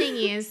 The one thing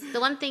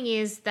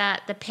is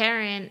that the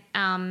parent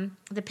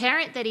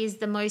that is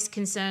the most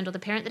concerned, or the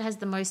parent that has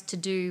the most to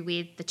do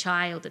with the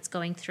child that's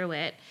going through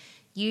it,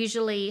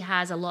 usually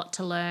has a lot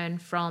to learn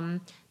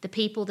from the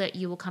people that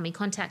you will come in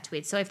contact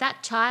with. So if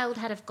that child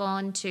had have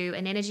gone to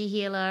an energy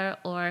healer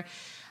or,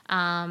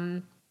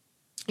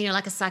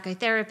 like a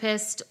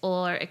psychotherapist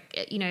or,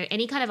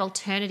 any kind of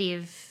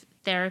alternative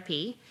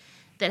therapy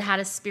that had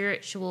a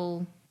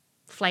spiritual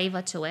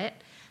flavor to it,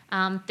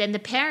 then the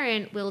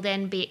parent will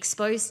then be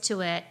exposed to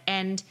it,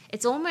 and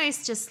it's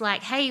almost just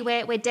like, hey,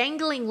 we're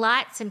dangling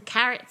lights and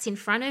carrots in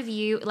front of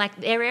you, like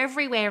they're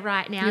everywhere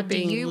right now. Do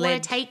you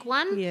want to take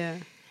one?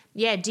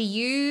 Yeah, do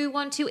you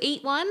want to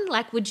eat one?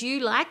 Like, would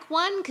you like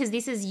one? Because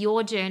this is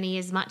your journey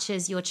as much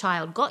as your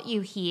child got you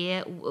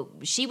here.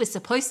 She was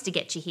supposed to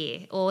get you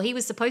here, or they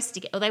were supposed to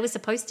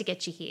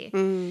get you here.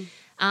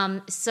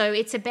 So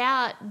it's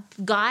about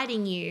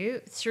guiding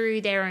you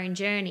through their own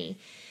journey.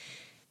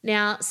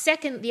 Now,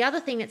 the other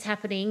thing that's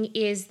happening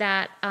is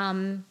that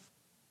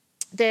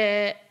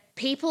the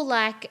people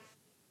like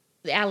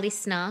our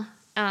listener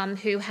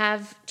who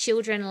have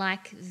children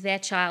like their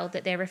child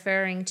that they're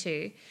referring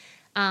to,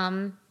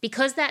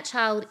 because that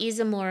child is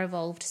a more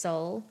evolved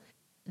soul,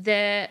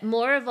 the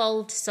more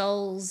evolved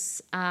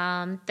souls,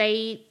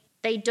 they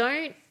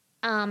don't,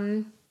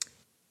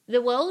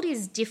 the world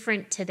is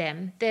different to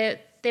them. They're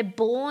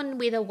born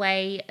with a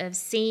way of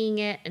seeing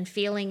it and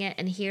feeling it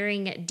and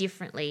hearing it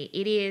differently.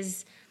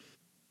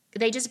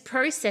 They just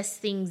process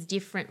things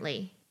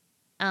differently.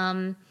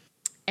 And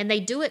they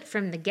do it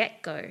from the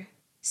get-go.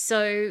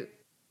 So,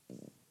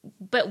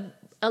 but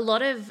a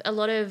lot of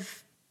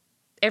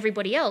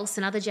everybody else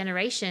and other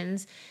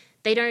generations,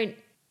 they don't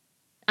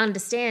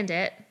understand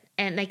it,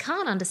 and they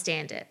can't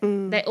understand it.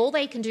 All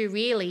they can do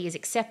really is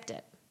accept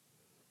it.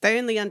 They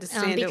only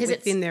understand it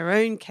within their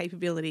own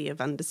capability of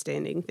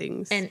understanding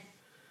things.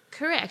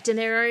 Correct, and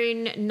their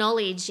own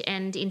knowledge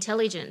and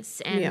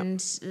intelligence,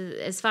 and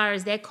as far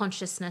as their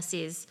consciousness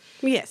is.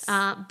 Yes.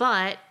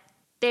 But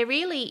there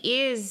really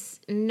is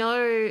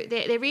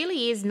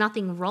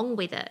nothing wrong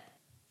with it.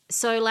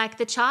 So, like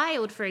the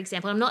child, for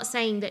example, I'm not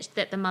saying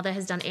that the mother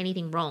has done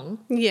anything wrong.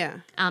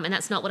 Yeah. And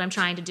that's not what I'm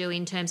trying to do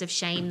in terms of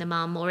shame the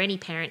mum or any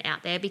parent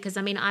out there, because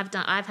I mean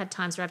I've had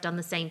times where I've done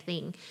the same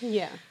thing.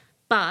 Yeah.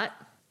 But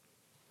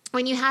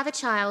when you have a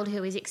child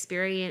who is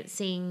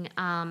experiencing,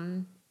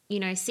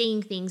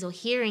 seeing things or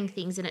hearing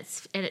things, and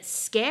it's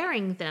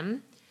scaring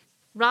them,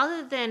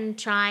 rather than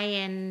try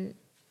and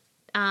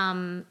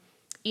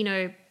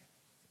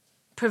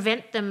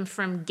prevent them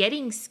from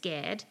getting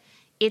scared,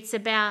 it's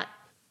about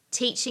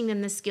teaching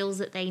them the skills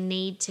that they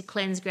need to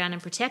cleanse, ground,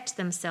 and protect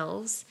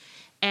themselves,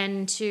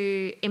 and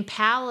to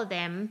empower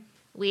them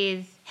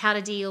with how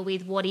to deal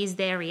with what is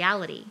their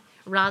reality,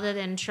 rather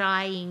than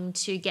trying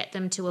to get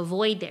them to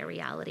avoid their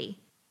reality.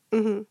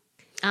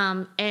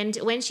 And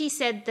when she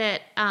said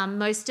that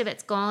most of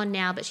it's gone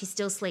now, but she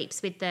still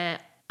sleeps with the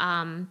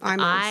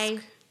eye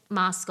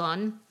mask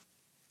on,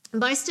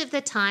 most of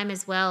the time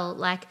as well,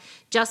 like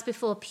just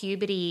before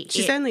puberty,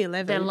 she's only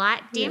 11. The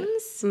light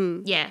dims.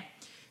 Yeah.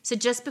 So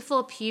just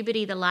before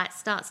puberty, the light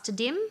starts to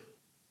dim.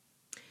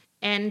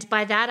 And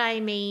by that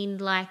I mean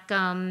like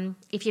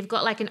if you've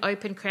got like an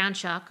open crown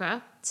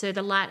chakra, so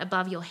the light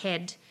above your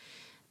head,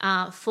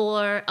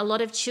 for a lot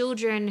of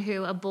children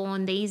who are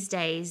born these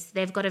days,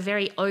 they've got a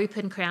very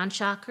open crown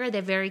chakra.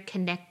 They're very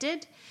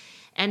connected.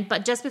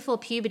 But just before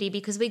puberty,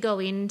 because we go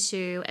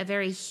into a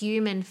very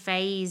human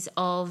phase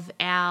of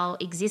our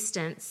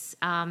existence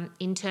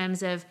in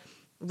terms of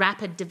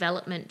rapid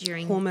development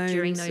during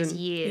those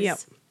years. Yep.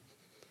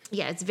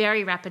 Yeah, it's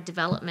very rapid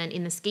development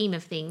in the scheme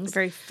of things.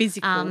 Very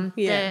physical.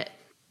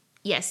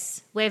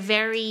 Yes, we're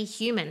very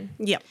human.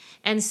 Yep.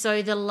 And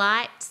so the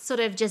light sort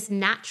of just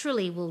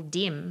naturally will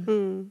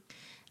dim.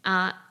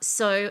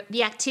 So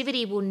the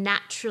activity will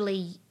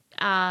naturally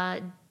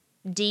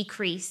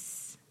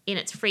decrease in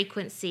its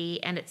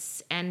frequency and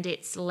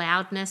its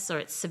loudness or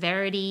its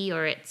severity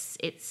or its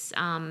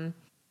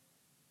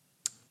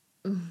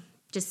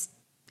just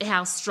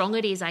how strong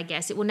it is, I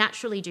guess. It will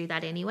naturally do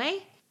that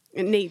anyway.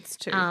 It needs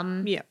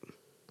to.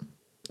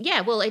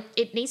 Yeah, well,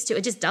 it needs to.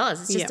 It just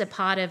does. It's just a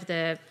part of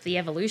the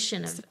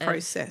evolution of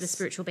the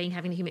spiritual being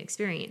having the human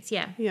experience.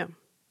 Yeah. Yeah.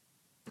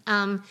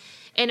 And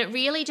it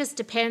really just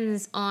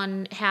depends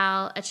on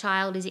how a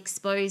child is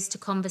exposed to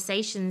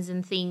conversations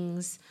and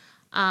things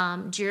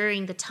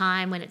during the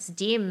time when it's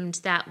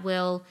dimmed that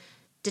will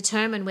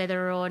determine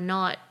whether or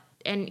not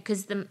and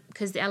because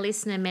our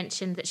listener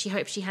mentioned that she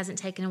hopes she hasn't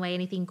taken away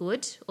anything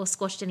good or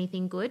squashed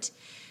anything good.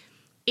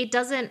 It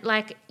doesn't,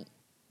 like,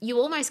 you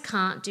almost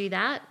can't do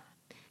that.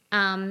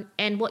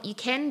 And what you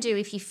can do,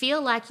 if you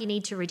feel like you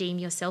need to redeem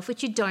yourself,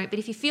 which you don't, but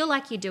if you feel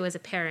like you do as a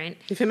parent,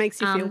 if it makes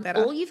you feel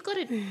better, all you've got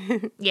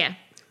to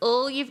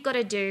all you've got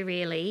to do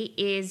really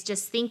is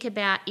just think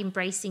about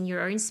embracing your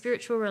own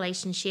spiritual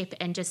relationship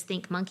and just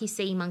think monkey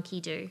see,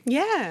 monkey do.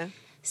 Yeah.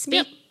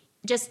 Speak. Yep.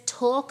 Just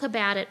talk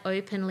about it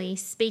openly,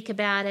 speak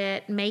about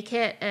it, make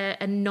it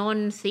a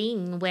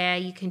non-thing where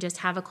you can just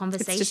have a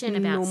conversation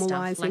about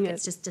stuff like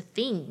it's just a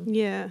thing.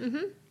 Yeah.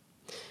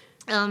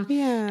 Mm-hmm.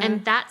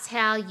 And that's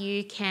how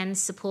you can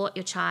support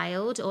your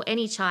child or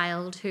any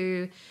child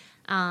who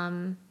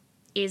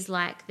is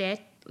like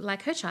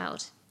her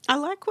child. I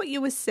like what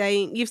you were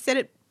saying. You've said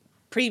it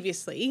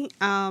previously,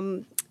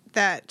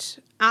 that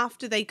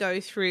after they go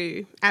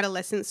through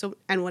adolescence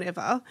and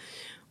whatever,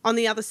 on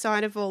the other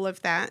side of all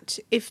of that,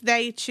 if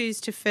they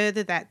choose to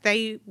further that,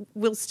 they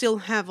will still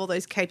have all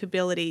those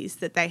capabilities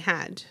that they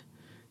had.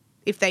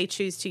 If they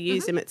choose to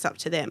use them, it's up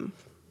to them.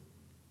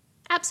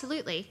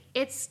 Absolutely.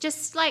 It's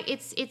just like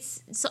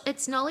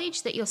it's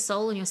knowledge that your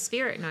soul and your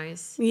spirit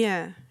knows.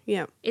 Yeah,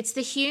 yeah. It's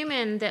the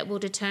human that will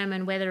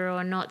determine whether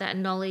or not that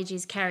knowledge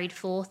is carried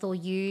forth or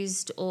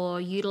used or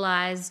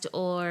utilized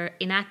or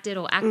enacted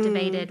or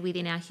activated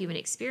within our human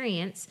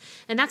experience.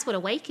 And that's what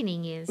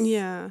awakening is.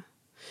 Yeah.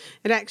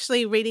 And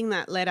actually reading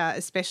that letter,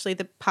 especially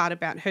the part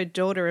about her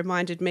daughter,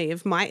 reminded me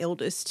of my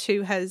eldest,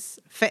 who has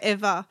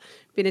forever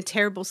been a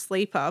terrible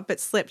sleeper but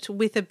slept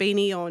with a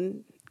beanie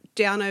on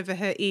down over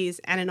her ears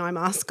and an eye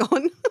mask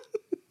on.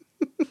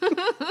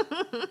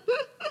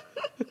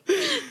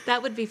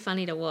 That would be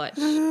funny to watch.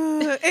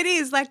 It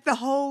is, like, the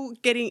whole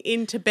getting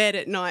into bed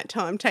at night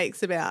time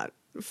takes about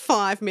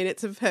 5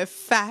 minutes of her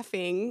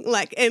faffing,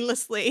 like,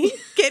 endlessly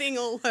getting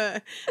all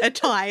her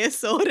attire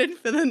sorted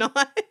for the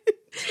night.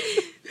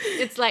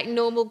 It's like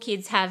normal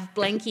kids have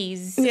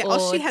blankies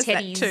or she has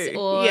teddies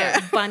or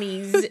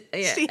bunnies.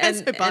 Yeah. She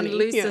has her bunny. And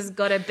Lucy's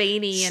got a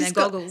beanie and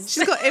goggles.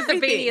 She's got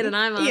everything. A beanie and an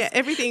eye mask. Yeah,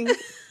 everything.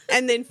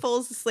 And then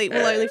falls asleep,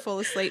 will only fall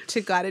asleep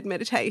to guided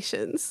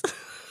meditations.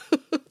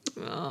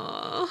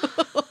 Oh.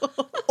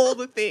 All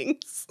the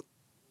things.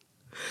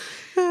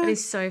 That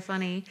is so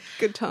funny.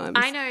 Good times.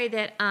 I know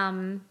that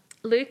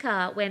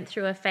Luca went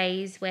through a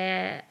phase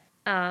where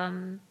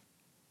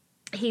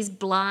his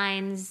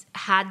blinds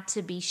had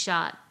to be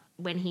shut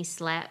when he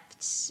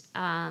slept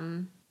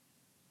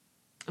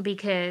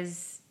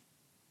because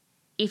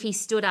if he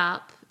stood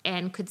up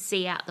and could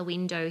see out the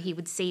window, he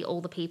would see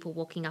all the people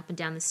walking up and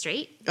down the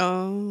street.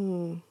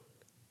 Oh.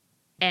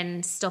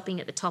 And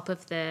stopping at the top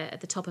of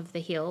the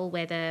hill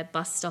where the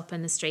bus stop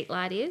and the street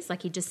light is.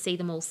 Like, you just see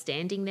them all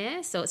standing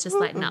there. So it's just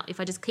like, no, if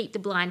I just keep the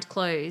blind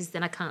closed,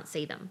 then I can't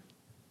see them.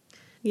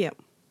 Yep.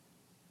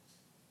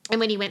 And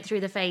when he went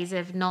through the phase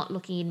of not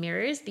looking in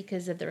mirrors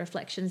because of the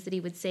reflections that he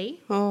would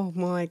see. Oh,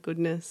 my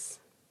goodness.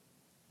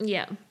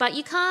 Yeah. But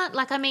you can't,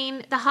 like, I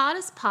mean, the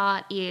hardest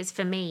part is,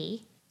 for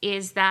me,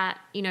 is that,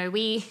 you know,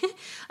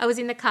 I was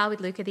in the car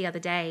with Luca the other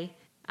day,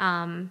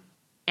 and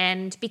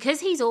because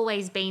he's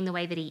always been the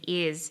way that he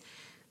is,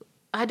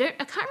 I can't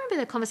remember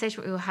the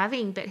conversation we were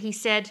having, but he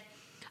said,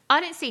 I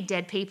don't see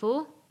dead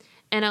people.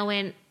 And I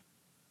went,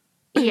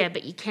 yeah,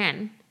 but you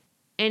can.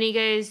 And he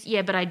goes,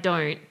 yeah, but I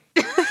don't.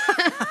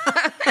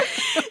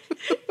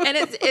 And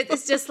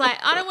it's just like,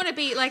 I don't want to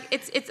be like,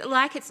 it's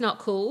like, it's not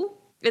cool.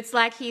 It's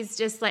like he's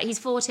just like, he's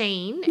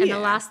 14 and the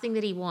last thing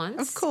that he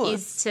wants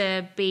is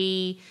to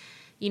be,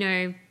 you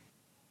know,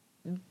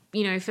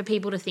 for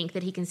people to think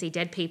that he can see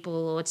dead people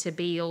or to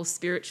be all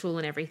spiritual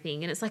and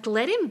everything. And it's like,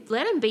 let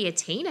him be a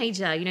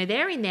teenager. You know,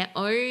 they're in their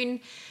own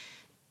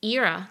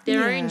era,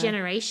 their own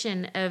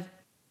generation of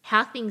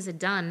how things are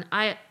done.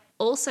 I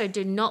also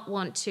do not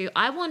want to,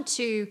 I want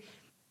to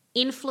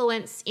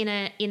influence in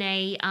a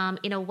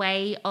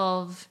way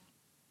of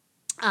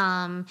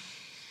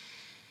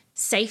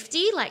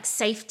safety, like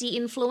safety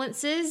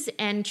influences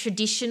and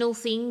traditional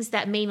things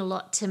that mean a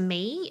lot to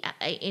me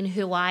in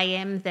who I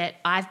am, that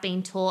I've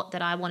been taught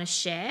that I want to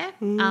share.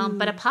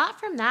 But apart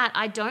from that,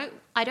 I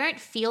don't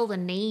feel the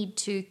need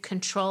to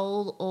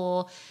control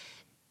or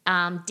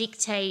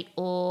dictate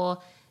or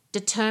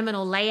determine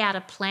or lay out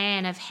a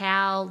plan of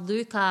how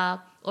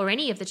Luca, or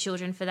any of the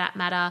children for that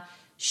matter,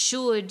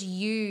 should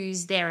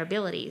use their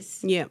abilities.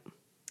 Yeah.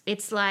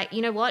 It's like,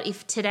 you know what,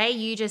 if today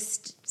you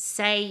just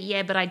say,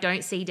 yeah, but I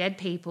don't see dead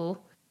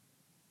people,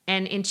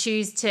 and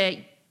choose to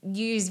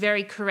use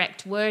very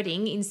correct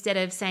wording instead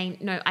of saying,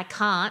 no, I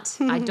can't,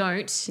 I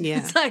don't. Yeah.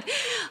 It's like,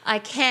 I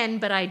can,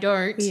 but I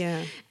don't.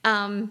 Yeah.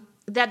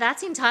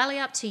 That's entirely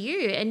up to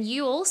you. And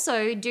you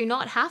also do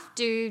not have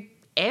to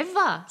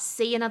ever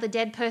see another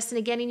dead person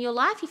again in your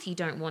life if you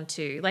don't want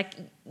to. Like,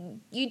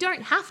 you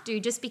don't have to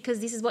just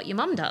because this is what your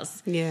mum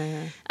does.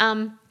 Yeah.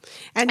 And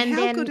how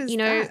then, good is you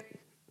know, that?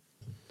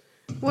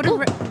 What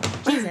a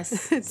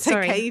Jesus. It's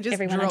Sorry, okay, you just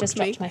everyone, I just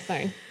dropped dropped my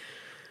phone.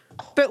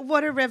 But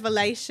what a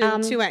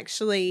revelation to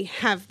actually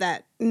have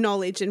that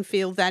knowledge and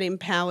feel that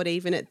empowered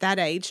even at that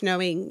age,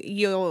 knowing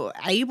you're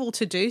able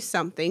to do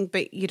something,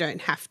 but you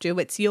don't have to.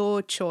 It's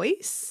your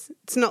choice.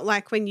 It's not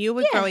like when you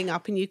were growing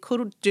up and you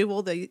could do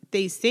all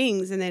these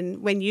things, and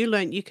then when you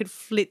learned you could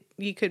flick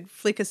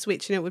a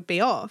switch and it would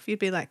be off. You'd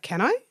be like,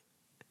 can I?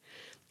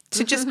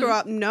 To just grow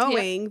up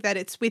knowing that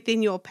it's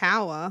within your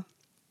power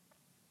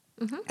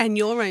and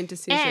your own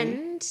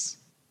decision.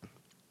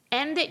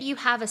 And that you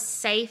have a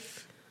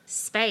safe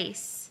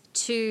space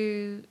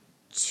to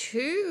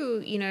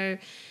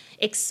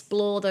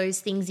explore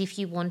those things if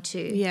you want to.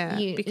 Yeah,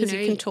 because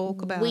you can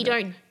talk about it. We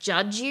don't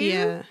judge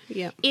you.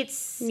 Yeah.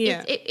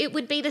 It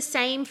would be the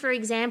same, for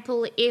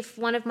example, if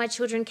one of my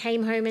children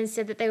came home and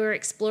said that they were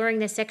exploring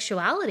their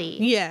sexuality.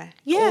 Yeah.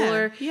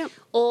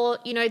 Or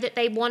that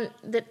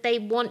they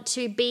want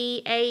to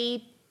be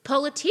a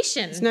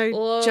politician. There's no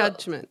or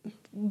judgment.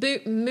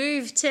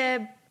 Move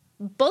to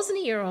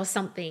Bosnia or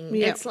something.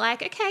 Yep. It's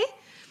like, okay.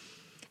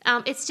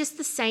 It's just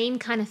the same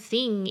kind of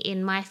thing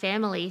in my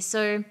family.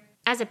 So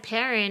as a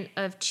parent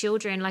of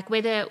children, like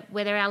whether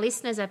our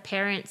listeners are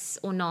parents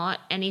or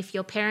not, and if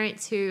you're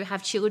parents who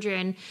have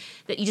children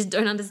that you just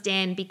don't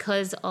understand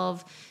because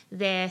of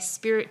their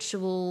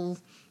spiritualness,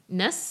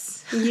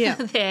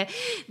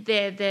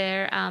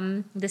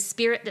 the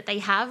spirit that they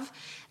have,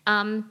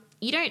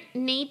 you don't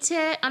need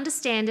to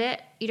understand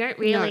it. You don't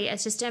really. No.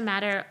 It's just a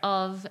matter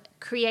of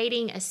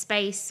creating a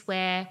space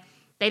where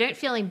they don't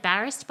feel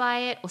embarrassed by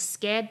it or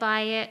scared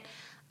by it.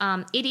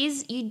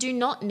 You do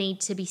not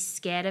need to be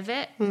scared of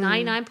it.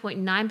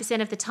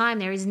 99.9% of the time,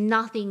 there is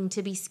nothing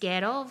to be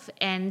scared of,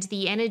 and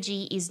the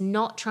energy is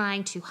not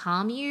trying to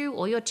harm you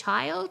or your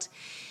child.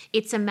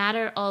 It's a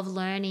matter of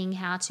learning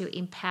how to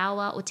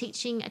empower, or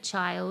teaching a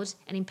child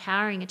and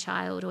empowering a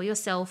child or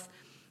yourself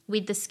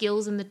with the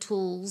skills and the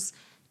tools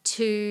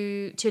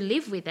to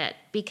live with it,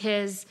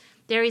 because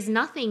there is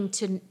nothing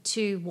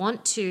to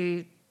want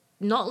to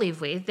not live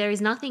with. There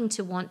is nothing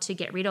to want to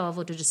get rid of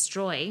or to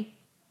destroy,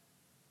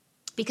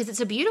 because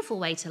it's a beautiful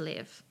way to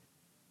live.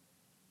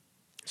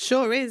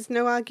 Sure is.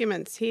 No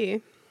arguments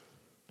here.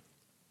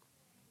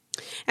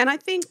 And I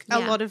think a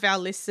lot of our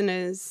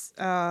listeners,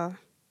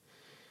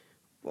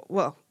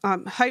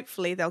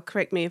 hopefully they'll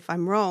correct me if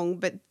I'm wrong,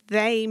 but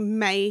they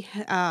may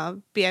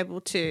be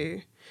able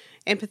to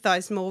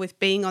empathise more with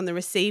being on the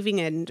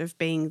receiving end of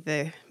being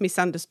the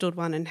misunderstood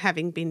one and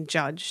having been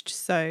judged.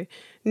 So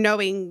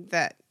knowing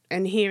that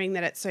and hearing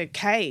that it's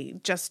okay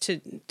just to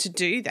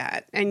do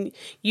that. And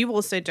you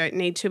also don't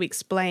need to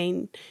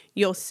explain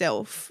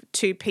yourself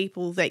to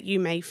people that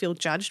you may feel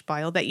judged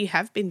by or that you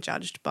have been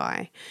judged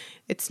by.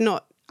 It's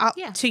not up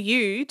to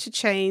you to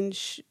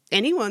change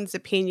anyone's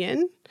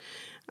opinion.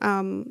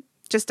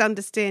 Just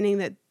understanding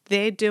that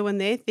they're doing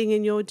their thing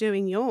and you're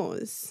doing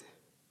yours.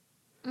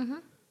 Mm-hmm.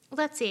 Well,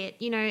 that's it,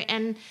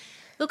 and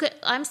look,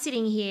 I'm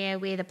sitting here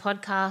with a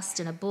podcast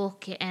and a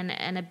book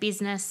and a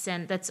business,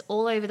 and that's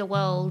all over the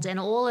world, and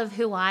all of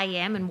who I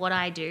am and what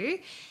I do,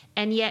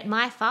 and yet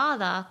my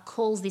father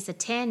calls this a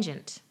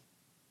tangent.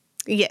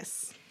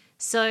 Yes.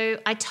 So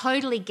I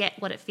totally get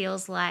what it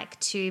feels like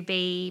to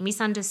be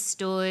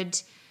misunderstood,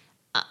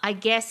 I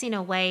guess in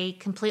a way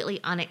completely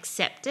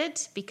unaccepted,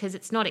 because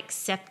it's not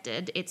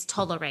accepted, it's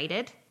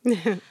tolerated.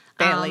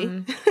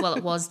 Barely. Well,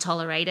 it was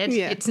tolerated.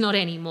 Yeah. It's not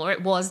anymore.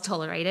 It was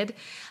tolerated.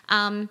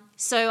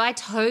 So I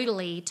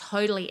totally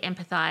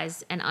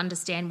empathize and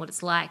understand what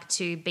it's like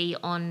to be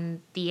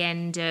on the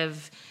end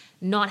of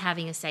not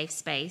having a safe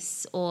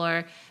space,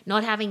 or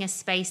not having a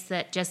space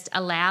that just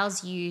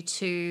allows you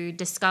to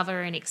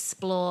discover and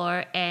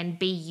explore and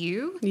be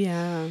you.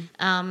 Yeah.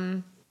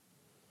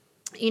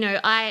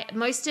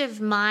 Most of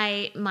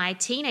my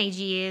teenage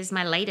years,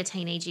 my later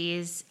teenage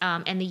years,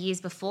 and the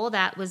years before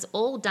that was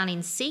all done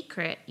in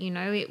secret.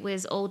 It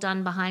was all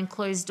done behind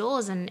closed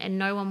doors, and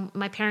no one,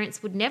 my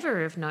parents would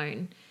never have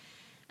known.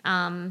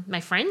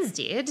 My friends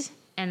did,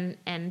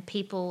 and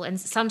people, and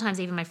sometimes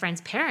even my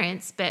friends'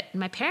 parents, but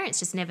my parents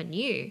just never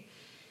knew,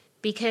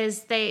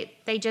 because they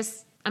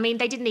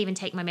didn't even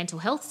take my mental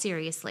health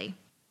seriously.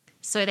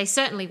 So they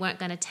certainly weren't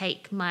going to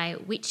take my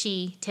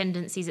witchy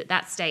tendencies at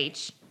that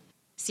stage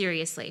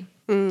seriously.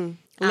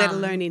 Let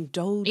alone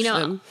indulge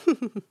them.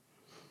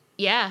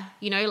 Yeah,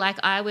 like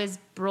I was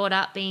brought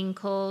up being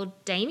called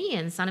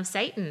Damien, son of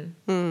Satan.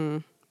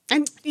 And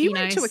you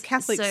went to a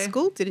Catholic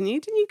school, didn't you?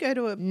 Didn't you go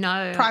to a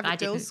private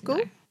girls'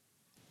 school?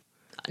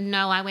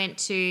 No, I went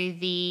to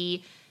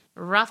the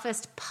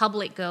roughest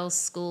public girls'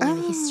 school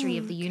in the history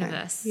of the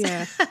universe.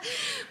 Yeah.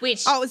 It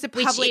was a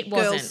public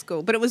girls'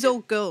 school, but it was all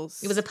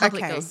girls. It was a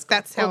public girls' school.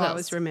 That's how I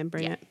was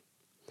remembering it.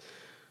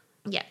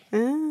 Yeah.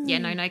 Yeah,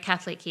 no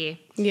Catholic here.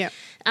 Yeah.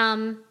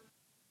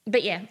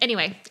 But yeah,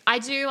 anyway, I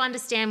do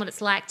understand what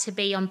it's like to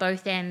be on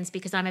both ends,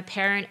 because I'm a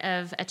parent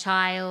of a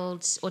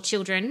child or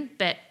children,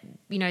 but,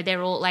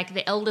 they're all like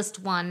the eldest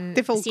one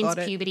since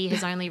puberty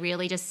has only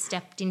really just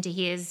stepped into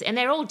his, and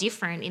they're all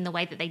different in the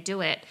way that they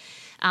do it.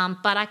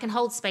 But I can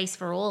hold space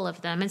for all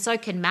of them, and so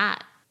can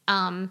Matt.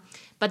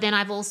 But then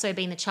I've also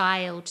been the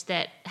child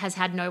that has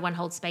had no one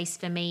hold space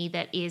for me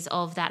that is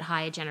of that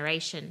higher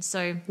generation.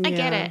 So I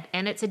get it.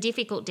 And it's a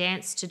difficult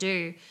dance to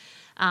do.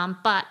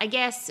 But I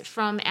guess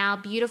from our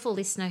beautiful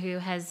listener who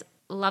has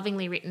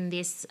lovingly written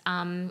this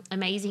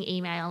amazing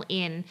email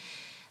in,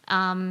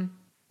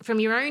 from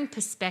your own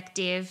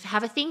perspective,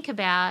 have a think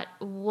about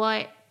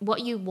what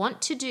you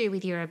want to do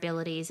with your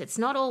abilities. It's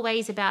not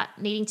always about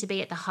needing to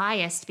be at the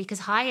highest, because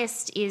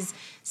highest is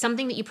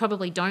something that you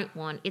probably don't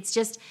want. It's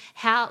just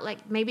how,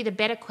 like, maybe the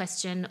better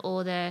question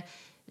or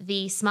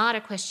the smarter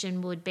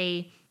question would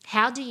be,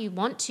 how do you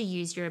want to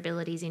use your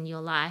abilities in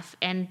your life?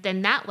 And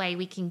then that way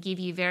we can give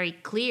you very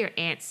clear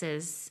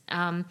answers.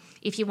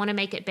 If you want to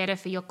make it better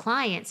for your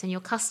clients and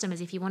your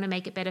customers, if you want to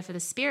make it better for the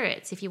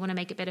spirits, if you want to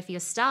make it better for your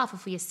staff or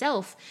for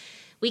yourself,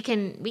 we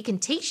can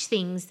teach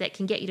things that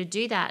can get you to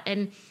do that.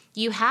 And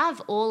you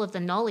have all of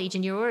the knowledge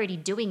and you're already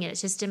doing it.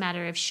 It's just a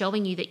matter of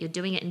showing you that you're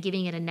doing it and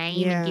giving it a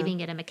name and giving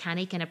it a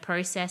mechanic and a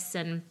process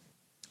and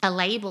a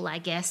label, I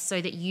guess,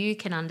 so that you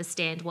can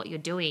understand what you're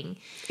doing.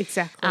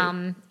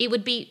 Exactly. It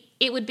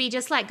would be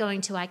just like going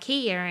to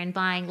IKEA and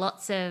buying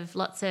lots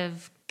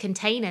of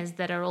containers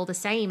that are all the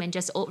same and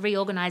just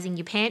reorganizing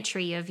your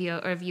pantry of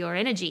your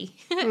energy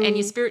and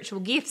your spiritual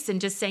gifts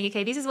and just saying,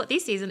 okay, this is what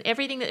this is, and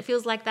everything that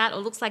feels like that or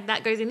looks like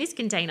that goes in this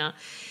container.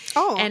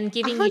 And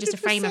giving 100%. You just a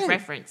frame of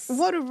reference.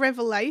 What a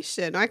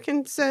revelation. I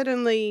can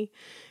certainly,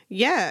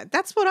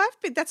 that's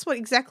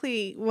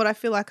exactly what I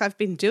feel like I've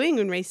been doing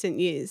in recent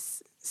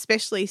years,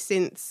 especially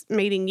since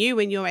meeting you,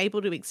 and you're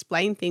able to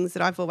explain things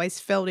that I've always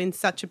felt in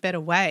such a better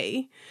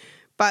way.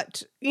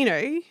 But, you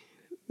know,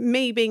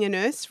 me being a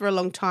nurse for a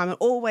long time and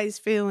always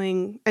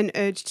feeling an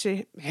urge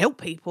to help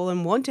people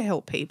and want to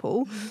help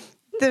people,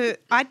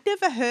 I'd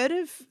never heard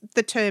of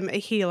the term a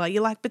healer.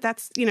 You're like, but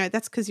that's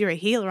because you're a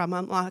healer. I'm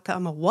like,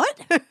 I'm a what?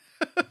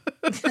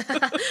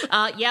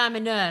 I'm a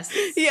nurse.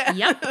 Yeah.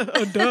 Yep.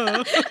 Oh,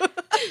 duh.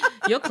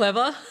 You're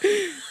clever.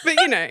 But,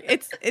 you know,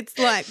 it's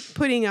like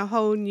putting a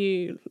whole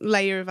new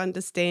layer of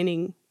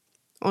understanding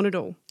on it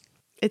all.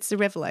 It's a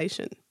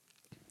revelation.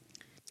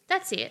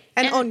 That's it.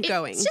 And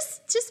ongoing.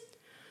 It's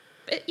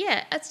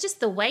it's just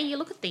the way you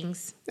look at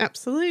things.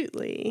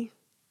 Absolutely.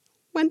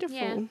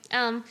 Wonderful.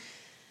 Yeah.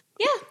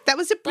 That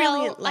was a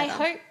brilliant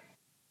letter.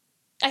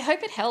 I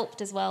hope it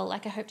helped as well.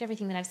 Like, I hoped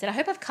everything that I've said. I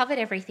hope I've covered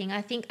everything.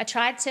 I think I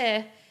tried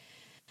to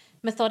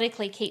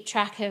methodically keep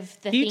track of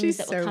the things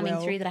that were coming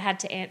through that I had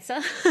to answer.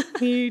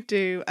 You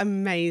do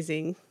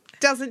amazing.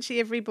 Doesn't she,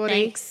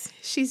 everybody? Thanks.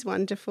 She's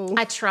wonderful.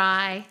 I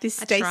try. This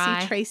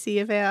Stacey Tracy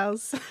of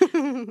ours.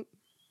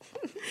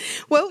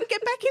 Well,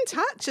 get back in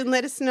touch and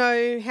let us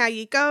know how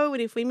you go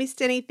and if we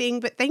missed anything.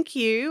 But thank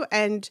you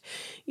and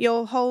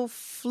your whole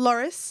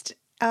florist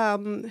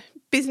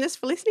business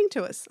for listening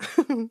to us.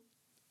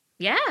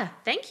 Yeah,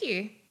 thank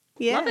you.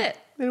 Yeah, love it.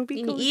 It'll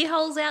be cool. Ear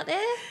holes out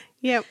there.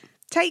 Yep.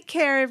 Take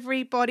care,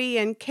 everybody,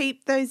 and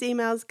keep those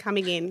emails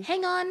coming in.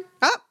 Hang on.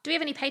 Oh. Do we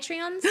have any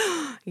Patreons?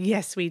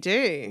 Yes, we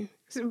do.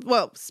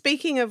 Well,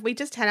 speaking of, we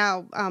just had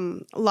our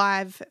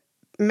live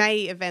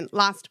May event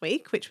last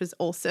week, which was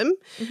awesome.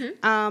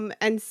 Mm-hmm.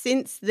 And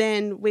since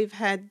then, we've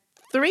had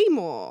 3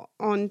 more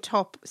on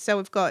top. So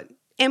we've got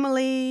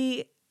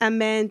Emily,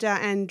 Amanda,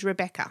 and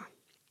Rebecca.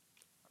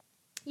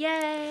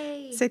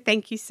 Yay. So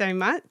thank you so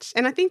much.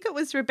 And I think it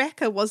was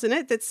Rebecca, wasn't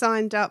it, that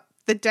signed up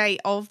the day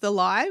of the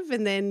live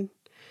and then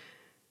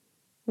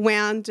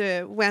wound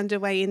her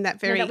way in that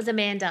very... No, that was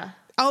Amanda.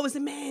 Oh, it was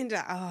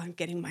Amanda. Oh, I'm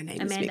getting my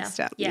names mixed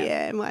up.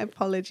 Yeah, my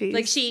apologies.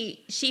 Like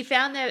she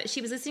found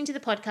she was listening to the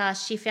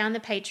podcast, she found the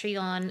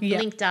Patreon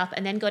linked up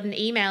and then got an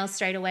email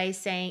straight away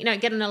saying,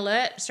 get an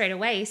alert straight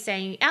away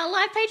saying, our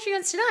live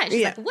Patreon's tonight.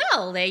 She's like,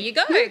 well, there you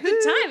go. Woo-hoo.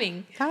 Good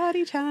timing.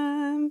 Party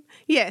time.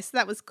 Yes,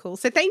 that was cool.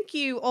 So thank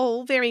you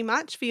all very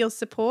much for your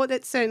support.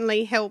 It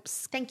certainly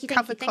helps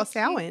cover costs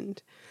our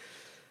end.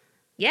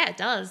 Yeah, it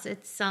does.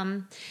 It's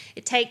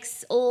it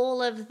takes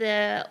all of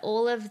the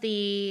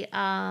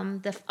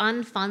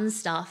unfun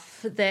stuff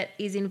that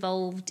is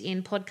involved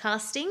in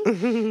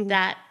podcasting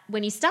that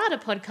when you start a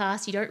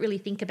podcast you don't really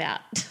think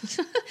about.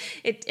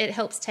 It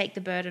helps take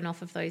the burden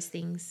off of those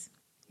things.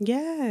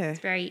 Yeah. It's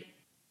very,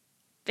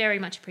 very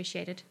much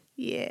appreciated.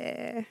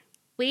 Yeah.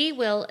 We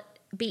will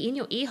be in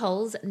your ear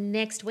holes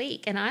next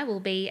week and I will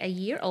be a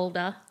year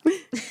older.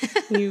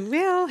 You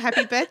will.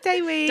 Happy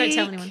birthday week. Don't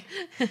tell anyone.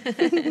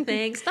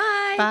 Thanks.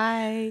 Bye.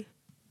 Bye.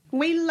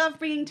 We love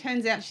bringing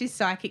Turns Out She's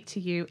Psychic to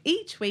you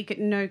each week at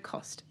no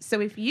cost.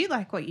 So if you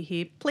like what you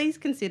hear, please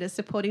consider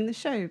supporting the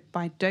show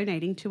by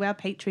donating to our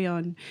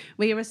Patreon.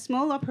 We are a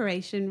small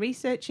operation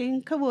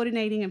researching,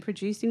 coordinating and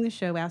producing the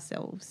show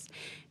ourselves.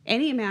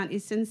 Any amount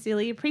is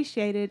sincerely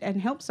appreciated and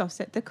helps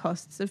offset the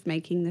costs of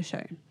making the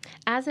show.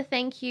 As a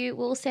thank you,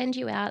 we'll send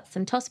you out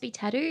some Tosby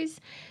tattoos.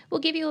 We'll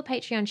give you a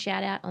Patreon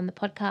shout out on the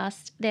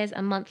podcast. There's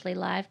a monthly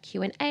live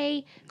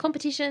Q&A,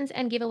 competitions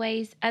and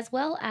giveaways, as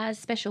well as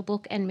special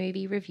book and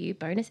movie review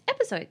bonus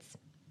episodes.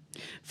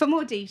 For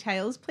more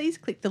details, please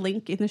click the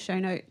link in the show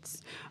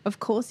notes. Of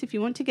course, if you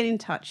want to get in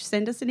touch,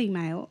 send us an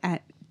email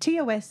at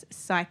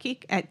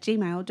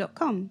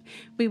tospsychic@gmail.com.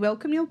 We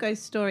welcome your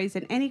ghost stories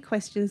and any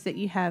questions that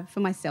you have for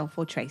myself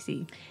or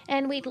Tracy.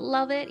 And we'd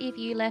love it if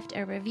you left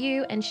a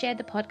review and shared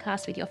the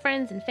podcast with your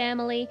friends and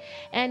family,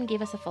 and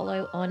give us a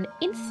follow on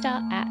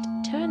Insta at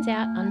turns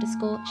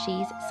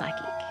out_she's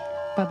psychic.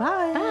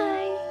 Bye-bye.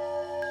 Bye.